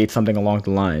like create something along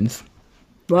the lines?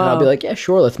 Wow. And I'll be like, yeah,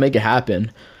 sure, let's make it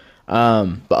happen.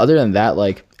 But other than that,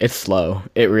 like it's slow.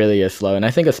 It really is slow. And I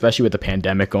think especially with the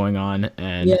pandemic going on,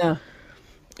 and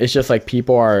it's just like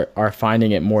people are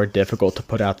finding it more difficult to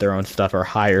put out their own stuff or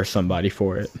hire somebody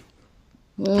for it.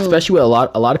 Especially with a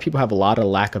lot of people have a lot of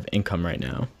lack of income right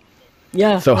now.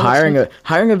 Yeah. So hiring a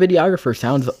videographer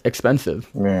sounds expensive.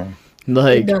 Yeah.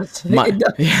 Like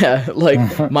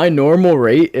my normal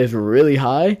rate is really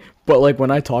high, but like when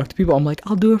I talk to people, I'm like,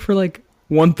 I'll do it for like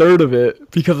 1/3 of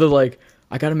it because of like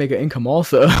I gotta make an income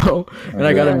also, and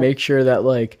I gotta make sure that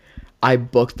like I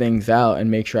book things out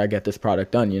and make sure I get this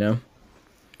product done, you know.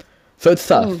 So it's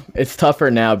tough. It's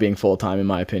tougher now being full time, in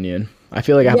my opinion. I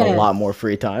feel like I have a lot more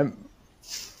free time.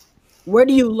 Where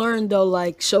do you learn though?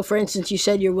 Like, so for instance, you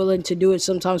said you're willing to do it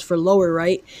sometimes for lower,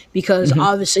 right? Because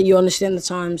obviously you understand the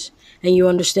times and you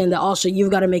understand that also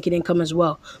you've got to make an income as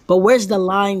well. But where's the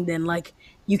line then? Like,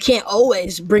 you can't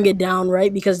always bring it down,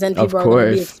 right? Because then people are going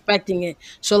to be expecting it.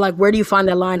 So like, where do you find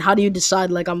that line? How do you decide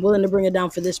like, I'm willing to bring it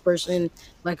down for this person?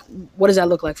 Like, what does that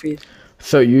look like for you?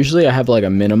 So usually I have like a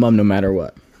minimum no matter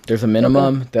what. There's a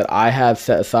minimum that I have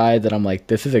set aside that I'm like,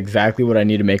 this is exactly what I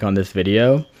need to make on this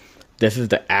video. This is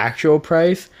the actual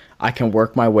price. I can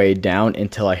work my way down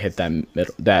until I hit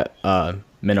that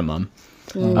minimum.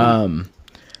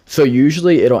 So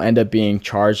usually it'll end up being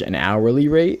charged an hourly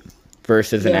rate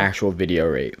versus an actual video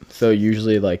rate. So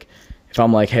usually like if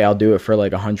I'm like, hey, I'll do it for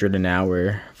like $100 an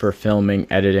hour for filming,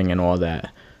 editing, and all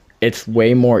that, it's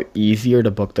way more easier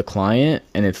to book the client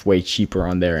and it's way cheaper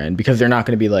on their end because they're not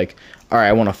going to be like, all right,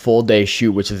 I want a full day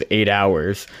shoot, which is 8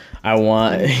 hours. I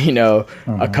want, you know,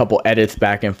 a couple edits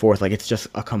back and forth. Like, it's just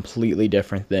a completely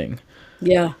different thing.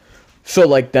 Yeah. So,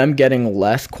 like, them getting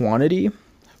less quantity,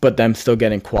 but them still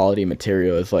getting quality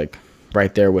material is, like,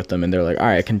 right there with them. And they're like, all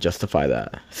right, I can justify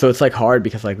that. So, it's, like, hard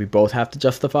because, like, we both have to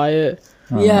justify it.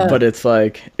 Yeah. But it's,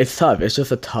 like, it's tough. It's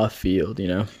just a tough field, you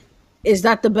know? Is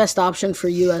that the best option for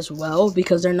you as well?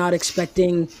 Because they're not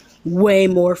expecting way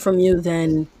more from you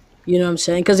than... You know what I'm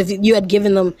saying? Because if you had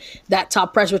given them that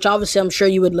top price, which obviously I'm sure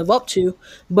you would live up to,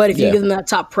 but if you give them that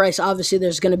top price, obviously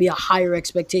there's going to be a higher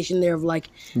expectation there of like,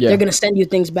 they're going to send you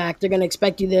things back. They're going to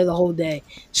expect you there the whole day.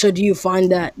 So do you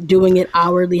find that doing it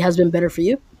hourly has been better for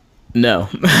you? No.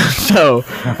 So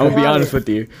I'll be honest with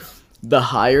you. The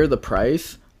higher the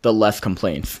price, the less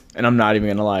complaints. And I'm not even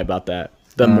going to lie about that.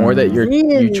 The more that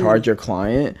you charge your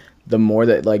client, the more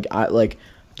that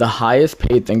the highest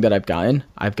paid thing that I've gotten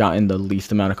the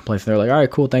least amount of complaints. And they're like, all right,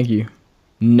 cool, thank you.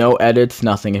 No edits,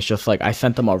 nothing. It's just like I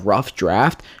sent them a rough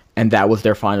draft and that was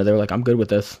their final. They were like, I'm good with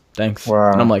this. Thanks.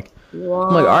 Wow. And I'm like,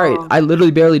 all right, I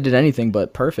literally barely did anything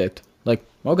but perfect. Like,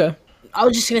 okay. I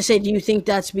was just going to say, do you think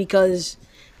that's because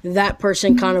that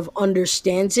person kind of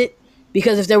understands it?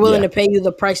 Because if they're willing to pay you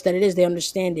the price that it is, they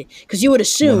understand it. Because you would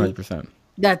assume 100%.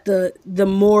 that the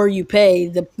more you pay,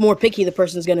 the more picky the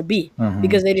person's gonna be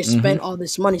because they just spent all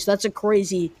this money. So that's a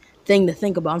crazy thing to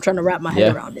think about. I'm trying to wrap my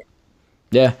head around it.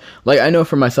 Yeah, like I know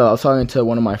for myself, I was talking to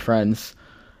one of my friends,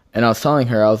 and I was telling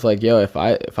her, I was like, "Yo, if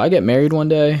I get married one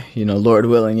day, you know, Lord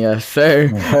willing, yes, sir.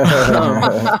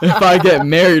 If I get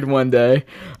married one day,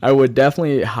 I would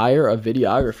definitely hire a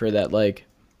videographer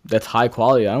that's high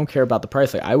quality. I don't care about the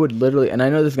price. Like I would literally, and I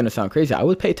know this is gonna sound crazy, I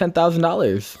would pay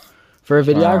 $10,000 for a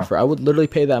videographer. Wow. I would literally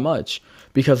pay that much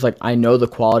because like I know the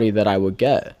quality that I would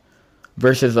get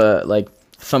versus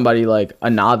somebody like a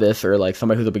novice or like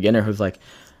somebody who's a beginner who's like,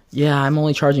 yeah, I'm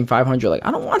only charging 500. Like,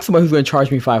 I don't want somebody who's going to charge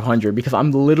me 500 because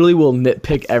I'm literally will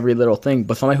nitpick every little thing.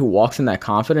 But somebody who walks in that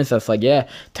confidence, that's like, yeah,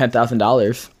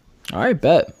 $10,000. All right,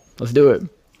 bet. Let's do it.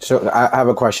 So I have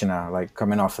a question now, like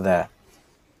coming off of that.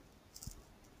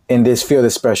 In this field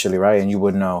especially, right, and you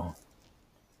would know,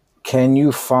 can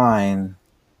you find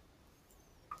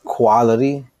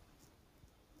quality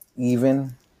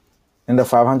even in the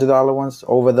 $500 ones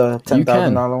over the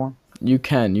 $10,000 one? You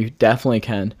can. You definitely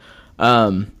can.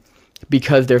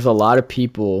 Because there's a lot of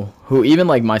people who, even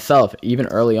like myself, even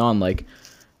early on, like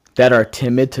that are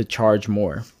timid to charge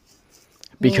more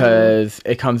because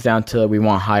it comes down to we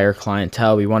want higher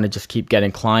clientele. We want to just keep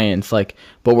getting clients, like,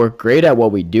 but we're great at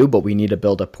what we do, but we need to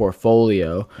build a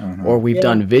portfolio or we've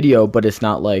done video, but it's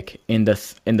not like in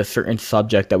the certain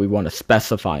subject that we want to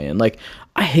specify in. Like,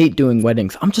 I hate doing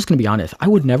weddings. I'm just going to be honest. I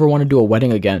would never want to do a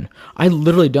wedding again. I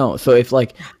literally don't. So if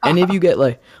like any of you get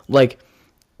like,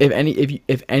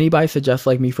 if anybody suggests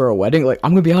like me for a wedding, like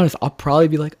I'm gonna be honest, I'll probably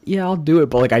be like, yeah, I'll do it,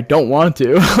 but like I don't want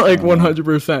to, like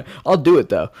 100%. I'll do it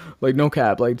though, like no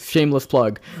cap, like shameless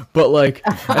plug. But like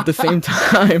at the same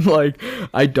time, like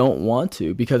I don't want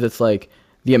to because it's like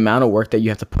the amount of work that you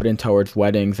have to put in towards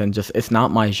weddings and just it's not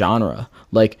my genre.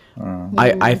 Like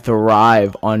I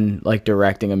thrive on like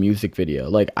directing a music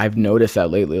video. Like I've noticed that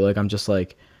lately. Like I'm just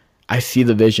like I see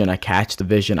the vision, I catch the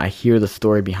vision, I hear the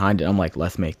story behind it. I'm like,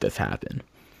 let's make this happen.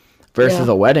 Versus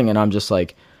a wedding, and I'm just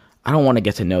like, I don't want to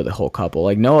get to know the whole couple.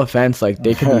 Like, no offense, like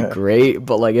they could be great,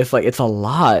 but like it's a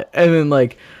lot. And then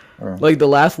like the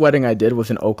last wedding I did was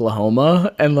in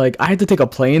Oklahoma, and like I had to take a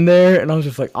plane there, and I was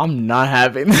just like, I'm not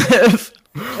having this.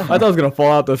 I thought I was gonna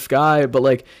fall out the sky, but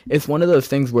like it's one of those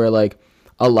things where like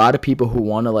a lot of people who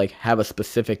want to like have a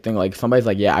specific thing, like somebody's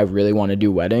like, yeah, I really want to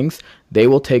do weddings. They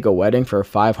will take a wedding for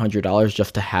 $500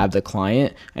 just to have the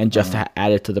client and just to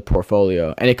add it to the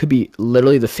portfolio. And it could be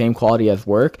literally the same quality as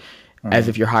work as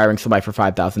if you're hiring somebody for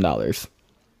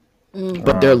 $5,000.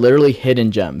 But they're literally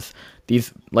hidden gems.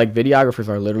 These like videographers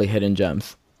are literally hidden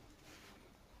gems.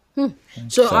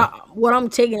 So what I'm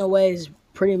taking away is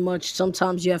pretty much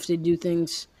sometimes you have to do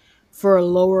things for a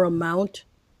lower amount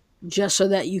just so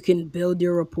that you can build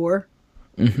your rapport,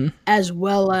 as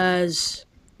well as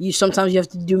sometimes you have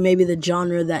to do maybe the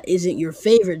genre that isn't your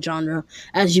favorite genre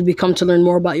as you become to learn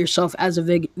more about yourself as a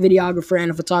videographer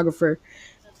and a photographer,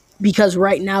 because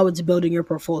right now it's building your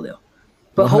portfolio.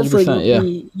 But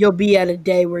hopefully you'll be at a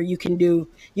day where you can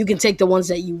take the ones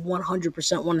that you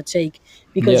 100% want to take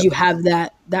because you have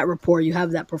that rapport, you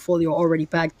have that portfolio already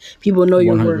packed. People know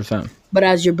your 100%. Work. But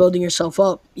as you're building yourself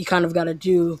up, you kind of got to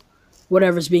do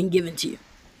whatever's being given to you.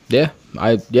 Yeah,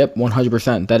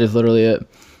 100%. That is literally it.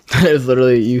 That is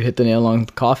literally, you hit the nail on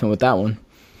the coffin with that one.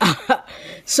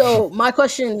 So my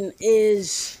question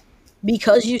is,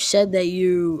 because you said that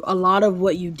a lot of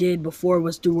what you did before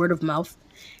was through word of mouth,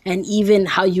 and even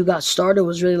how you got started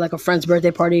was really like a friend's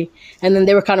birthday party, and then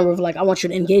they were kind of like, I want you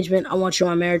an engagement, I want you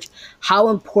on marriage. How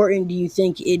important do you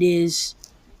think it is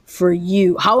for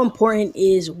you? How important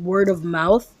is word of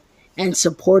mouth and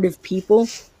supportive people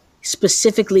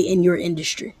specifically in your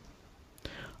industry?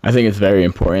 I think it's very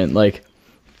important. Like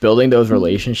building those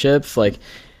relationships, like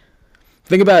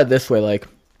think about it this way, like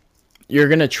you're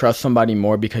going to trust somebody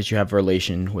more because you have a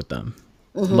relation with them.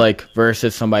 Like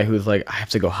versus somebody who's like, I have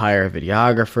to go hire a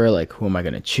videographer. Like, who am I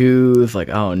going to choose? Like,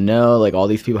 oh no, like all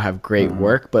these people have great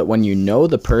work. But when you know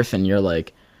the person, you're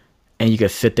like, and you can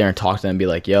sit there and talk to them and be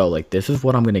like, yo, like, this is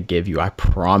what I'm going to give you. I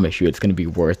promise you it's going to be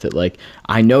worth it. Like,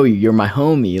 I know you. You're my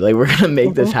homie. Like, we're going to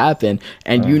make this happen.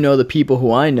 And you know the people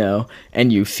who I know,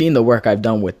 and you've seen the work I've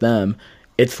done with them.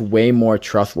 It's way more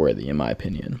trustworthy, in my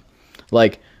opinion.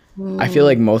 Like, I feel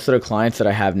like most of the clients that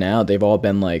I have now, they've all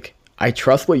been like, I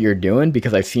trust what you're doing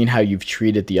because I've seen how you've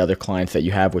treated the other clients that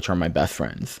you have, which are my best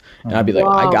friends. And I'd be like,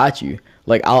 I got you.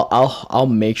 Like, I'll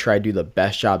make sure I do the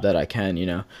best job that I can, you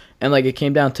know? And like, it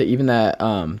came down to even that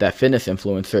fitness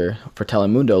influencer for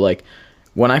Telemundo. Like,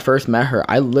 when I first met her,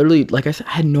 I literally, like I said,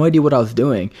 I had no idea what I was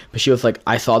doing. But she was like,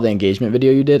 I saw the engagement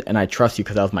video you did, and I trust you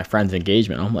because that was my friend's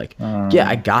engagement. I'm like, yeah,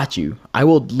 I got you. I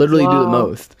will literally do the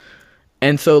most.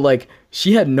 And so like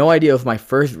she had no idea it was my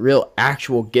first real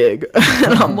actual gig.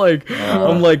 And I'm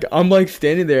like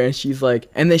standing there, and she's like,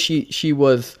 and then she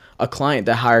was a client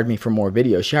that hired me for more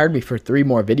videos. She hired me for 3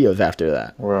 more videos after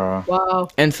that. Wow. Wow.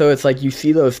 And so it's like you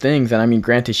see those things, and I mean,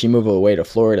 granted, she moved away to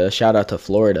Florida. Shout out to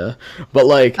Florida. But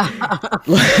like,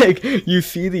 like you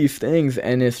see these things,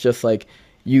 and it's just like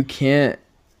you can't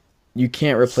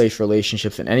replace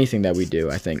relationships in anything that we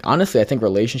do. I think honestly, I think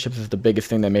relationships is the biggest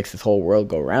thing that makes this whole world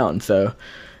go round. So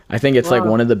I think it's like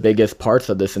one of the biggest parts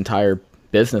of this entire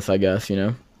business, I guess, you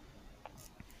know.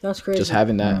 That's crazy. Just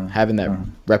having that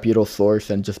reputable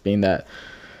source and just being that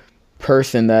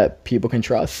person that people can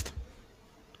trust.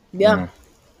 Yeah.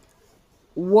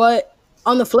 What,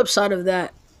 on the flip side of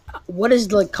that, what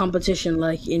is like competition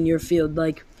like in your field?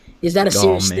 Like, is that a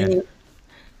serious thing?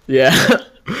 Yeah.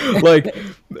 Like,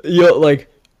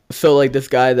 so like this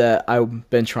guy that I've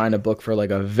been trying to book for like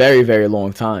a very, very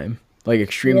long time, like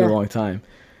extremely long time.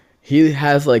 He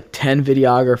has like 10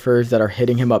 videographers that are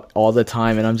hitting him up all the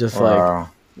time, and I'm just like,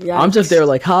 I'm just there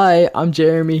like, hi, I'm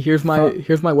Jeremy. Here's my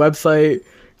website.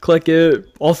 Click it.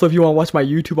 Also, if you want to watch my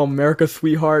YouTube, I'm America's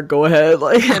Sweetheart. Go ahead.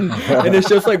 Like, and it's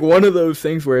just like one of those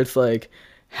things where it's like,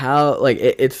 how like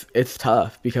it's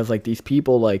tough because like these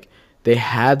people like they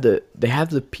have the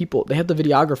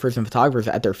videographers and photographers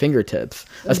at their fingertips,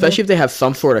 especially if they have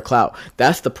some sort of clout.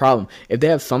 That's the problem. If they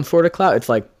have some sort of clout, it's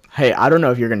like, hey, I don't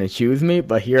know if you're gonna choose me,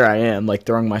 but here I am, like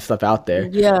throwing my stuff out there.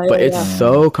 But it's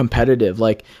so competitive.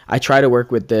 Like I try to work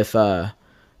with this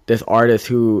artist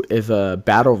who is a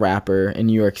battle rapper in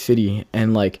New York City,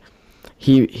 and like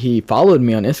he followed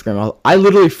me on Instagram. I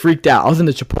literally freaked out. I was in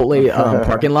the Chipotle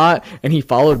parking lot, and he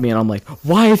followed me, and I'm like,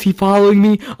 why is he following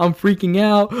me? I'm freaking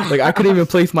out. Like I couldn't even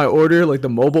place my order, like the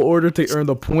mobile order, to earn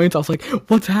the points. I was like,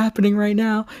 what's happening right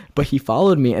now? But he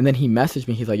followed me, and then he messaged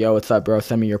me. He's like, yo, what's up, bro?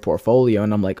 Send me your portfolio.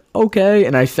 And I'm like, okay.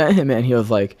 And I sent him it, and he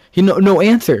was like, no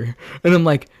answer. And I'm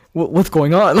like, what's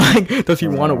going on? Like, does he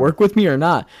want to work with me or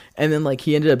not? And then like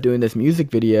he ended up doing this music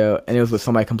video, and it was with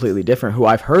somebody completely different who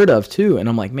I've heard of too. And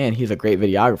I'm like, man, he's a great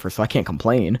videographer, so I can't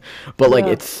complain. But like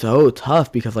it's so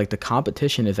tough because like the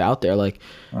competition is out there. Like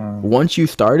once you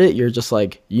start it, you're just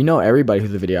like, you know, everybody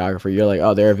who's a videographer. You're like,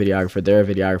 oh, they're a videographer, they're a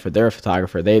videographer, they're a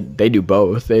photographer. They do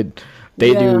both. They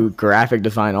do graphic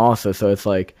design also. So it's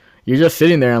like you're just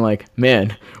sitting there and like,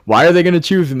 man, why are they gonna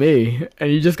choose me?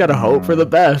 And you just gotta hope for the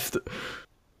best.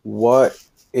 What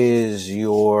is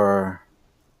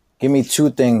give me 2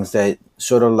 things that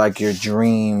sort of like your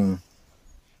dream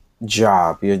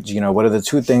job? You know, what are the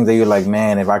 2 things that you're like,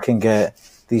 man, if I can get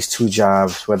these 2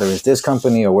 jobs, whether it's this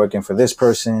company or working for this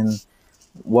person,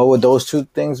 what would those 2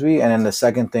 things be? And then the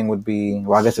second thing would be,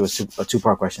 well, I guess it was a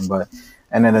 2-part question,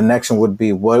 and then the next one would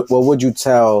be, what would you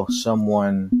tell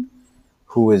someone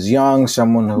who is young,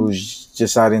 someone who's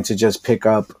deciding to just pick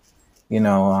up, you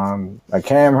know, a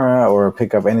camera or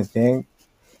pick up anything?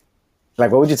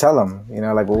 Like, what would you tell them? You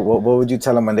know, like, what would you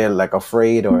tell them when they're like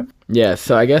afraid or? Yeah.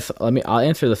 So I guess I'll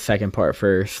answer the second part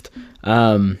first.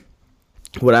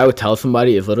 What I would tell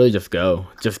somebody is literally just go,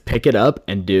 just pick it up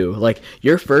and do. Like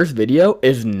your first video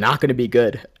is not going to be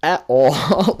good at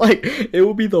all. Like it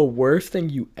will be the worst thing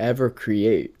you ever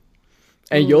create.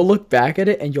 And you'll look back at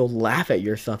it and you'll laugh at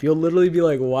yourself. You'll literally be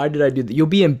like, why did I do that? You'll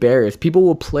be embarrassed. People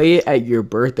will play it at your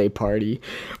birthday party.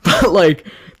 But like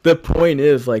the point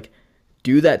is like,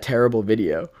 do that terrible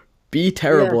video. Be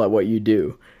terrible at what you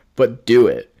do, but do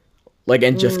it. Like,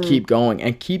 and just keep going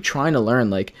and keep trying to learn.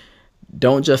 Like,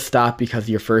 don't just stop because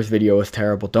your first video was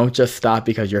terrible. Don't just stop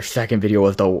because your second video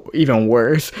was even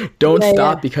worse. Don't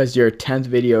stop because your 10th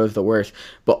video is the worst.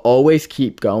 But always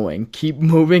keep going. Keep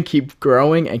moving, keep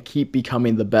growing, and keep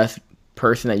becoming the best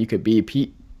person that you could be.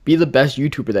 Be the best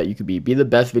YouTuber that you could be. Be the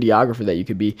best videographer that you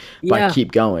could be by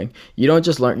keep going. You don't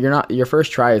just learn. Your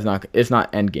first try is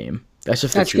not end game. That's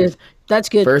just the truth. That's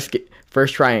good.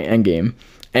 First try and end game.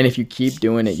 And if you keep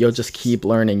doing it, you'll just keep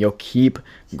learning. You'll keep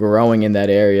growing in that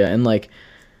area. And like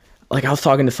I was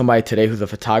talking to somebody today who's a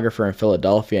photographer in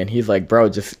Philadelphia, and he's like, bro,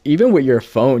 just even with your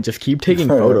phone, just keep taking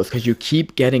photos because you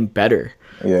keep getting better.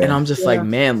 Yeah. And I'm just like,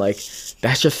 man, like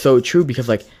that's just so true because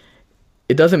like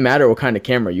it doesn't matter what kind of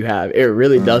camera you have. It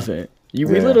really doesn't. We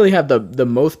literally have the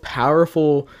most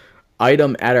powerful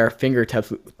item at our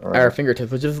fingertips,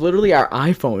 which is literally our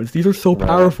iPhones. These are so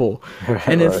powerful.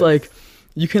 And it's like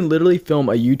you can literally film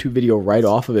a YouTube video right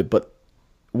off of it, but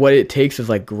what it takes is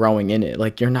like growing in it.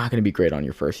 Like you're not going to be great on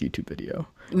your first YouTube video.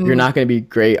 You're not going to be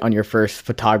great on your first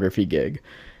photography gig.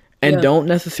 And don't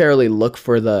necessarily look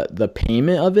for the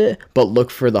payment of it, but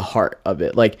look for the heart of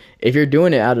it. Like if you're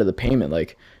doing it out of the payment,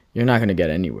 like you're not going to get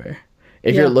anywhere.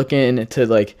 If you're looking to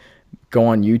like go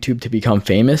on YouTube to become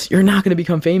famous, you're not going to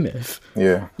become famous.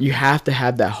 Yeah. You have to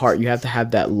have that heart. You have to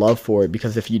have that love for it,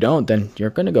 because if you don't, then you're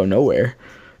going to go nowhere.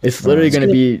 It's literally going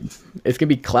to be, it's going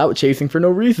to be clout chasing for no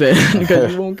reason,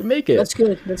 because you won't make it. That's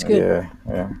good. That's good. Yeah.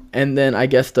 Yeah. And then I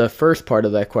guess the first part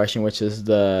of that question, which is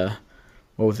the,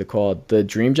 what was it called? The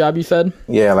dream job, you said?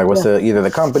 Yeah. Like, what's either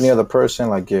the company or the person?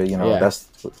 Like, Yeah. that's.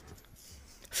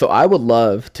 So I would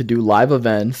love to do live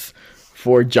events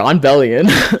for John Bellion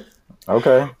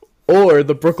Okay. or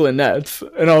the Brooklyn Nets.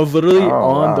 And I was literally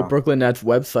on the wow. Brooklyn Nets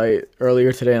website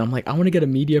earlier today, and I'm like, I want to get a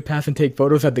media pass and take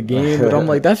photos at the game, but I'm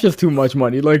like, that's just too much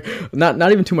money. Like,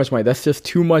 not even too much money. That's just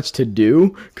too much to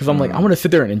do, because I'm like, I want to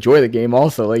sit there and enjoy the game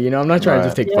also. Like, I'm not trying to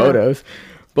just take photos.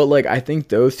 But like, I think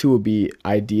those two would be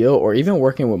ideal, or even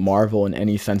working with Marvel in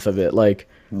any sense of it. Like,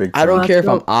 Big I don't time. care if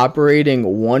I'm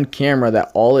operating one camera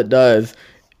that all it does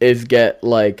is get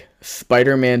like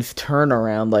Spider-Man's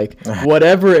turnaround, like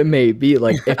whatever it may be.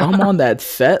 Like, if I'm on that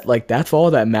set, like, that's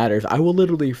all that matters. I will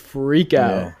literally freak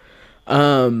out.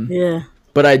 Yeah.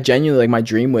 But I genuinely, like, my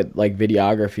dream with like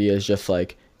videography is just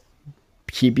like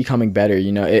keep becoming better.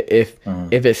 If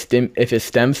it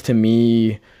stems to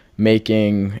me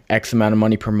making X amount of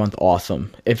money per month,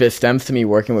 awesome. If it stems to me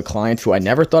working with clients who I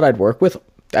never thought I'd work with,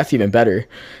 that's even better.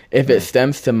 If it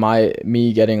stems to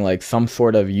me getting like some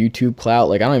sort of YouTube clout,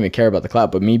 like, I don't even care about the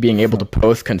clout, but me being able to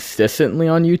post consistently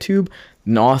on YouTube,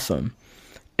 then awesome.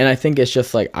 And I think it's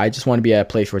just like, I just want to be at a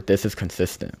place where this is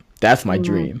consistent. That's my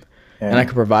dream. And I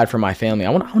can provide for my family. I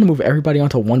want to move everybody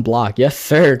onto one block. Yes,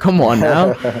 sir. Come on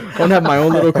now. I want to have my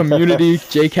own little community,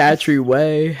 J. Catry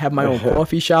Way, have my own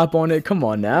coffee shop on it. Come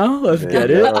on now. Let's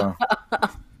get it.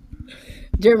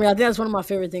 Jeremy, I think that's one of my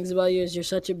favorite things about you is you're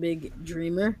such a big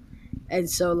dreamer. And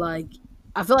so, like,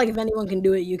 I feel like if anyone can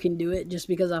do it, you can do it, just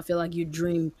because I feel like you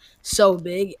dream so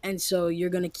big. And so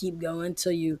you're going to keep going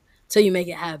till you make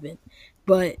it happen.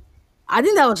 But I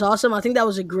think that was awesome. I think that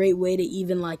was a great way to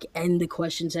even, like, end the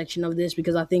question section of this,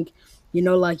 because I think,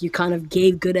 like, you kind of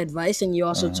gave good advice, and you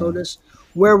also told us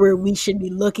where we should be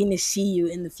looking to see you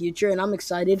in the future. And I'm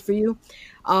excited for you.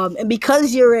 And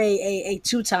because you're a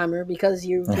two-timer, because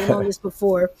you've been on this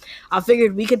before, I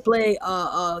figured we could play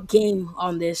a game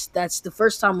on this. That's the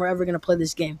first time we're ever going to play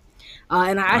this game.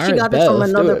 And I actually got this from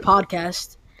another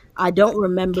podcast. I don't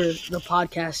remember the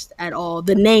podcast at all,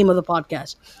 the name of the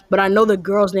podcast, but I know the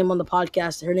girl's name on the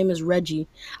podcast. Her name is Reggie.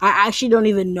 I actually don't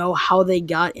even know how they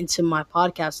got into my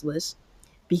podcast list,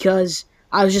 because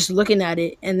I was just looking at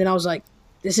it, and then I was like,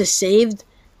 this is saved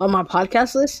on my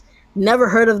podcast list. Never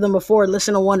heard of them before.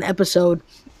 Listened to one episode,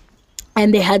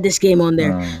 and they had this game on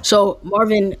there. So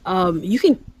Marvin, you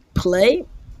can play,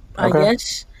 I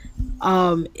guess.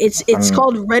 It's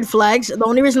called Red Flags. The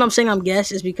only reason I'm saying I'm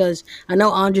guess is because I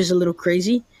know Andre's a little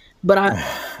crazy, but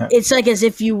it's like as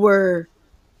if you were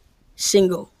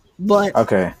single. But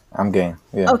Okay, I'm game.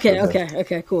 Yeah.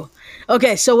 Okay, cool.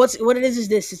 Okay, so what it is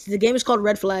this. The game is called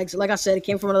Red Flags. Like I said, it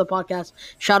came from another podcast.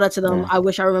 Shout out to them. I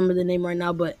wish I remember the name right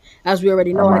now, but as we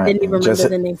already know, I didn't even remember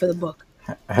the name for the book.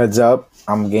 Heads up,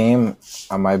 I'm game.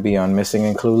 I might be on Missing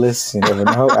and Clueless. You never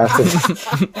know.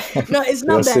 No, it's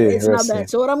not bad. It's not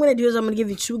bad. So what I'm going to do is I'm going to give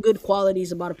you two good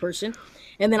qualities about a person,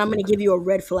 and then I'm going to give you a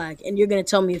red flag, and you're going to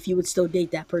tell me if you would still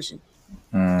date that person.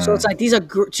 So it's like these are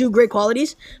two great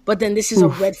qualities, but then this is a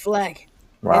red flag.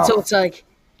 Wow. And so it's like,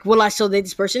 will I still date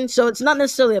this person? So it's not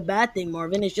necessarily a bad thing,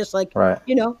 Marvin. It's just like,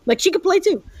 like she could play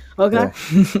too. Okay?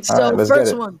 So right,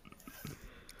 first one,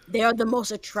 they are the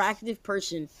most attractive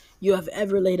person you have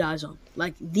ever laid eyes on.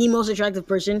 Like, the most attractive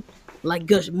person. Like,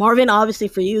 good. Marvin, obviously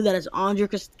for you, that is Andre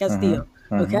Castillo.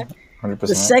 Okay? 100%.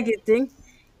 The second thing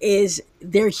is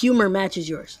their humor matches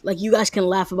yours. Like, you guys can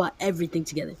laugh about everything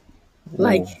together.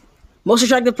 Like, most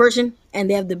attractive person, and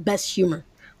they have the best humor.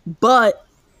 But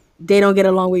they don't get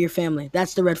along with your family.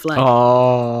 That's the red flag.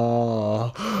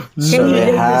 Oh, So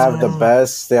they have the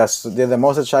best. They're the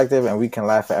most attractive, and we can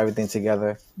laugh at everything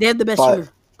together. They have the best humor.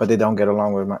 But they don't get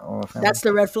along with my family. That's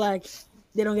the red flag.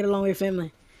 They don't get along with your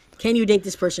family. Can you date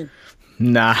this person?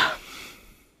 nah.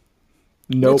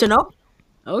 Nope. It's a no?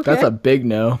 Okay. That's a big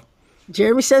no.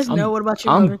 Jeremy says no. What about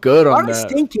you, I'm Marvin? good on Marvin's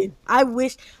that. thinking. I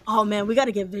wish. Oh, man, we got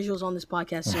to get visuals on this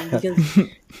podcast soon, because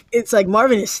it's like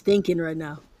Marvin is thinking right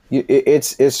now.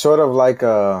 It's sort of like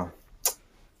a.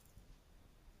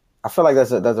 I feel like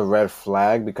that's a red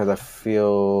flag, because I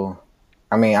feel.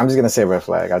 I mean, I'm just gonna say red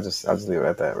flag. I'll just leave it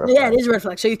at that. Yeah, it is a red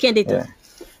flag. So you can't date them.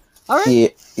 All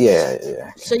right.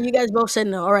 Yeah. So you guys both said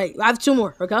no. All right. I have two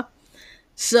more. Okay.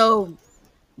 So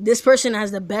this person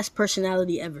has the best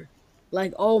personality ever.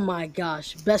 Like, oh my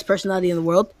gosh, best personality in the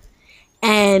world.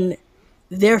 And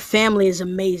their family is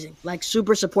amazing. Like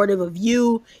super supportive of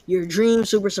you, your dreams,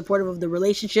 super supportive of the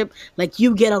relationship. Like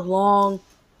you get along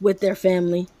with their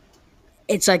family.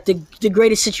 It's like the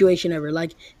greatest situation ever.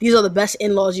 Like these are the best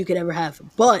in-laws you could ever have.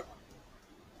 But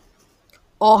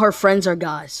all her friends are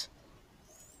guys.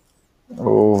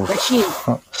 Oh. Like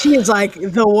she is like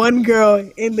the one girl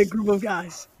in the group of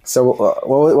guys. So what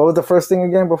was the first thing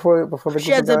again before the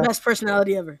She group has of the guys? best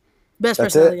personality ever. Best That's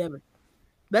personality it. ever.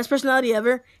 Best personality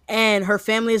ever, and her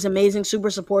family is amazing, super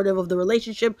supportive of the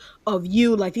relationship of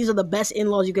you. Like these are the best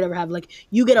in-laws you could ever have. Like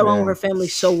you get along with Yeah. her family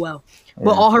so well,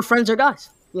 but Yeah. all her friends are guys.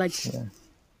 Like, Yeah.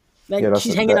 That's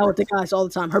she's hanging out with the guys all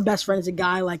the time. Her best friend is a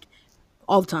guy, like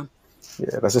all the time.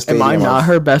 yeah. That's a Am I stadium not of.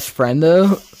 her best friend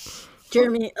though?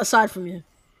 Jeremy, aside from you,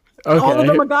 all of Okay.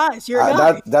 them are guys. You're a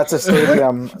guy, That's a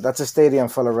stadium. That's a stadium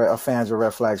full of fans with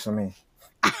red flags for me.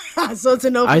 so it's a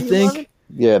no for I you, Marvin. think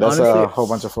Yeah, that's honestly, a whole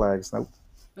bunch of flags. Nope.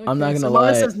 I'm not Okay, gonna so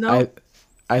Marvin lie. says no.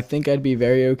 I think I'd be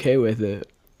very okay with it.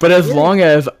 But as Really? long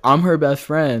as I'm her best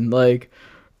friend, like,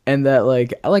 and that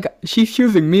like she's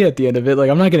choosing me at the end of it, like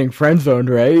I'm not getting friend zoned,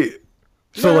 right?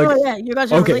 So No, like, yeah, you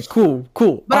guys are in a okay, relationship. cool.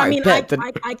 But All I right, mean, bet. Then,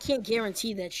 I can't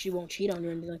guarantee that she won't cheat on you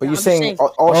or anything like But that. you're I'm just saying saying.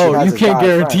 all she oh, has you is can't guy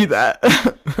guarantee friends. that.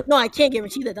 No, I can't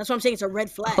guarantee that. That's what I'm saying. It's a red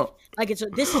flag. Like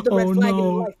this is the red Oh flag in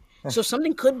your no. life. So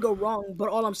something could go wrong, but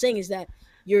all I'm saying is that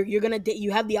you're gonna date.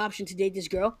 You have the option to date this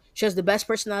girl. She has the best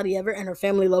personality ever, and her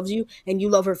family loves you, and you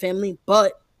love her family.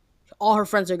 But all her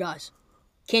friends are guys.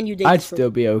 Can you date I'd this girl? still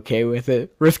be okay with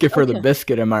it. Risk it for the Okay.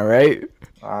 biscuit, am I right?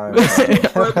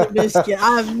 For the biscuit.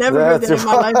 I have never heard that in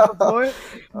my life before.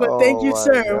 But thank Oh you, my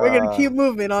sir. We're gonna keep god.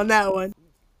 moving on that one.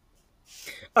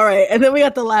 All right, and then we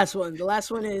got the last one. The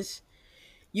last one is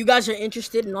you guys are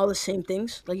interested in all the same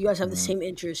things. Like you guys have the same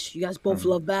interests. You guys both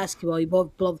love basketball. You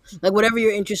both love like whatever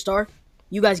your interests are.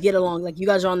 You guys get along. Like you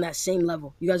guys are on that same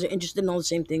level. You guys are interested in all the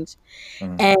same things,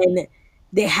 and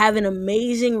they have an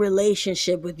amazing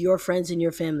relationship with your friends and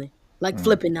your family. Like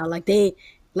flipping now, like they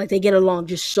get along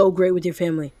just so great with your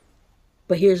family.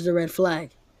 But here's the red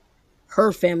flag: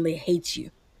 her family hates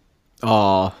you.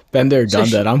 Oh, been there, So done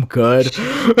she, that. I'm good.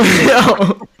 she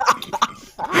Yo,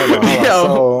 Hold on.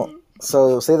 yo.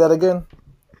 So say that again.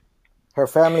 Her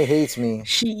family hates me,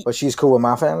 she but she's cool with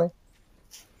my family.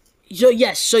 So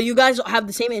yes, so you guys have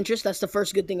the same interests. That's the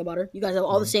first good thing about her. You guys have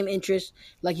all the same interests.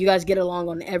 Like you guys get along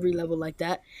on every level like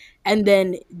that. And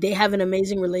then they have an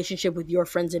amazing relationship with your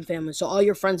friends and family. So all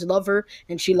your friends love her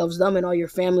and she loves them, and all your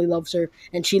family loves her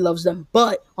and she loves them.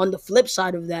 But on the flip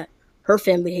side of that, her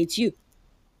family hates you.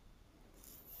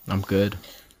 I'm good.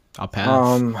 I'll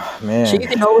pass. So Man, you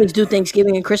can always do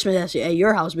Thanksgiving and Christmas at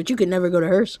your house, but you could never go to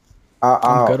hers. I,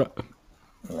 I'm I, good.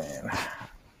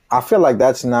 I feel like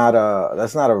that's not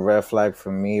a red flag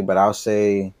for me, but I'll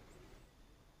say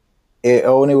it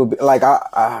only would be like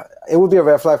it would be a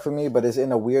red flag for me, but it's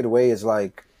in a weird way. It's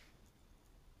like,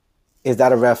 is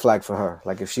that a red flag for her?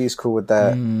 Like, if she's cool with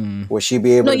that, would she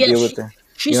be able No, to yeah, deal with it?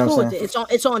 she's You know cool what I'm with it. saying?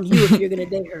 It's on you if you're gonna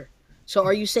date her. So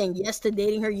are you saying yes to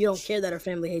dating her? You don't care that her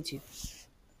family hates you.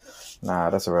 Nah,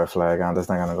 that's a red flag. I'm just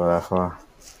not gonna go that far.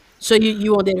 So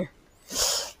you won't date her.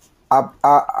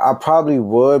 I probably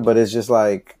would, but it's just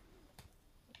like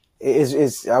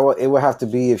it would have to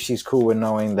be if she's cool with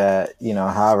knowing that,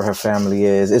 however her family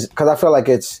is because I feel like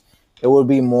it would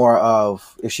be more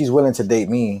of if she's willing to date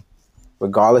me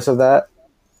regardless of that,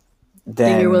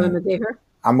 Then you're willing to then date her.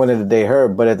 I'm willing to date her.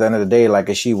 But at the end of the day, like,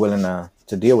 is she willing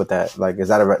to deal with that? Like, is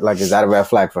that a red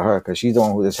flag for her? Because she's the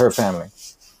one who is her family.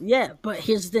 Yeah, but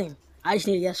here's the thing. I just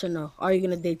need a yes or no. Are you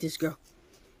gonna date this girl?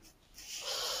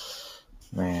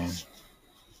 Man,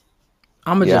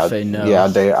 I'm gonna yeah, just say no. yeah, I'll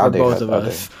for date both her. of I'll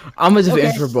date us. I'm gonna just Okay.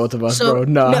 answer for both of us, So bro.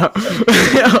 Nah.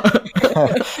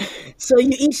 So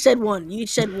you each said one. You each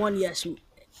said one yes.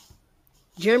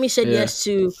 Jeremy said Yeah. yes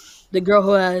to the girl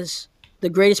who has the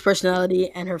greatest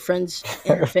personality, and her friends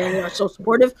and her family are so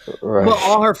supportive, Right. but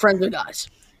all her friends are guys.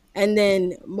 And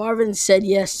then Marvin said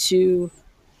yes to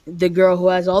the girl who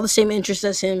has all the same interests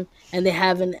as him, and they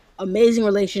have an amazing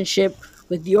relationship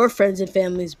with your friends and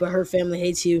families, but her family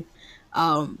hates you.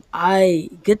 I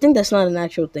good thing that's not an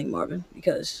actual thing, Marvin,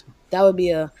 because that would be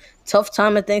a tough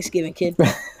time at Thanksgiving, kid.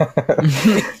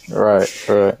 Right.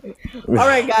 All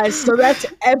right, guys. So that's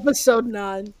episode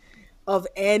 9 of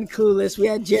And Clueless. We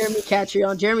had Jeremy Catry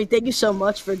on. Jeremy, thank you so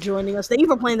much for joining us. Thank you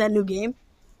for playing that new game.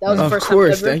 That was the Of first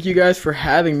course. time ever. Thank you guys for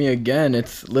having me again.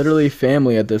 It's literally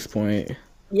family at this point.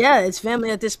 Yeah, it's family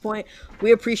at this point.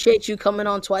 We appreciate you coming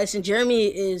on twice. And Jeremy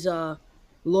is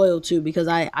loyal too, because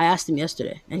I asked him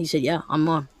yesterday and he said, yeah, I'm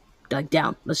on. like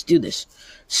down. Let's do this.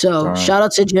 So Darn. shout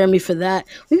out to Jeremy for that.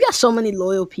 We've got so many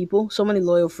loyal people, so many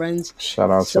loyal friends,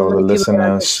 Shout out to so all the many people that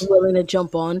are just listeners. willing to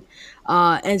jump on.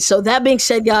 And so that being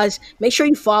said, guys, make sure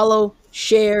you follow,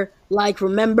 share, like.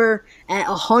 Remember, at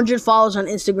 100 followers on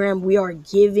Instagram, we are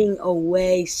giving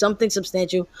away something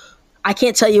substantial. I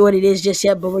can't tell you what it is just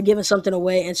yet, but we're giving something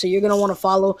away, and so you're gonna want to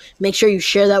follow. Make sure you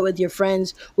share that with your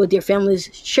friends, with your families.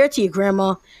 Share it to your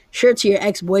grandma. Share it to your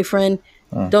ex-boyfriend.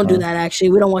 Don't do that. Actually,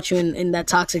 we don't want you in that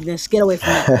toxicness. Get away from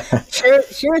that.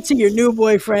 Share it to your new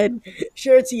boyfriend.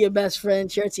 Share it to your best friend.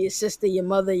 Share it to your sister, your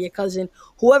mother, your cousin,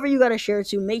 whoever you gotta share it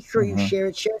to. Make sure you share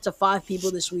it. Share it to 5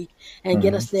 people this week, and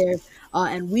get us there.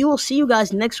 And we will see you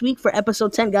guys next week for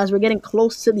episode 10, guys. We're getting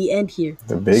close to the end here.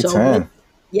 The Big So, 10.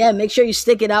 yeah, make sure you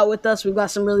stick it out with us. We've got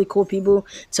some really cool people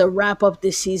to wrap up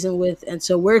this season with. And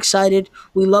so we're excited.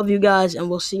 We love you guys, and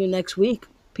we'll see you next week.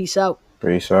 Peace out.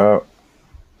 Peace out.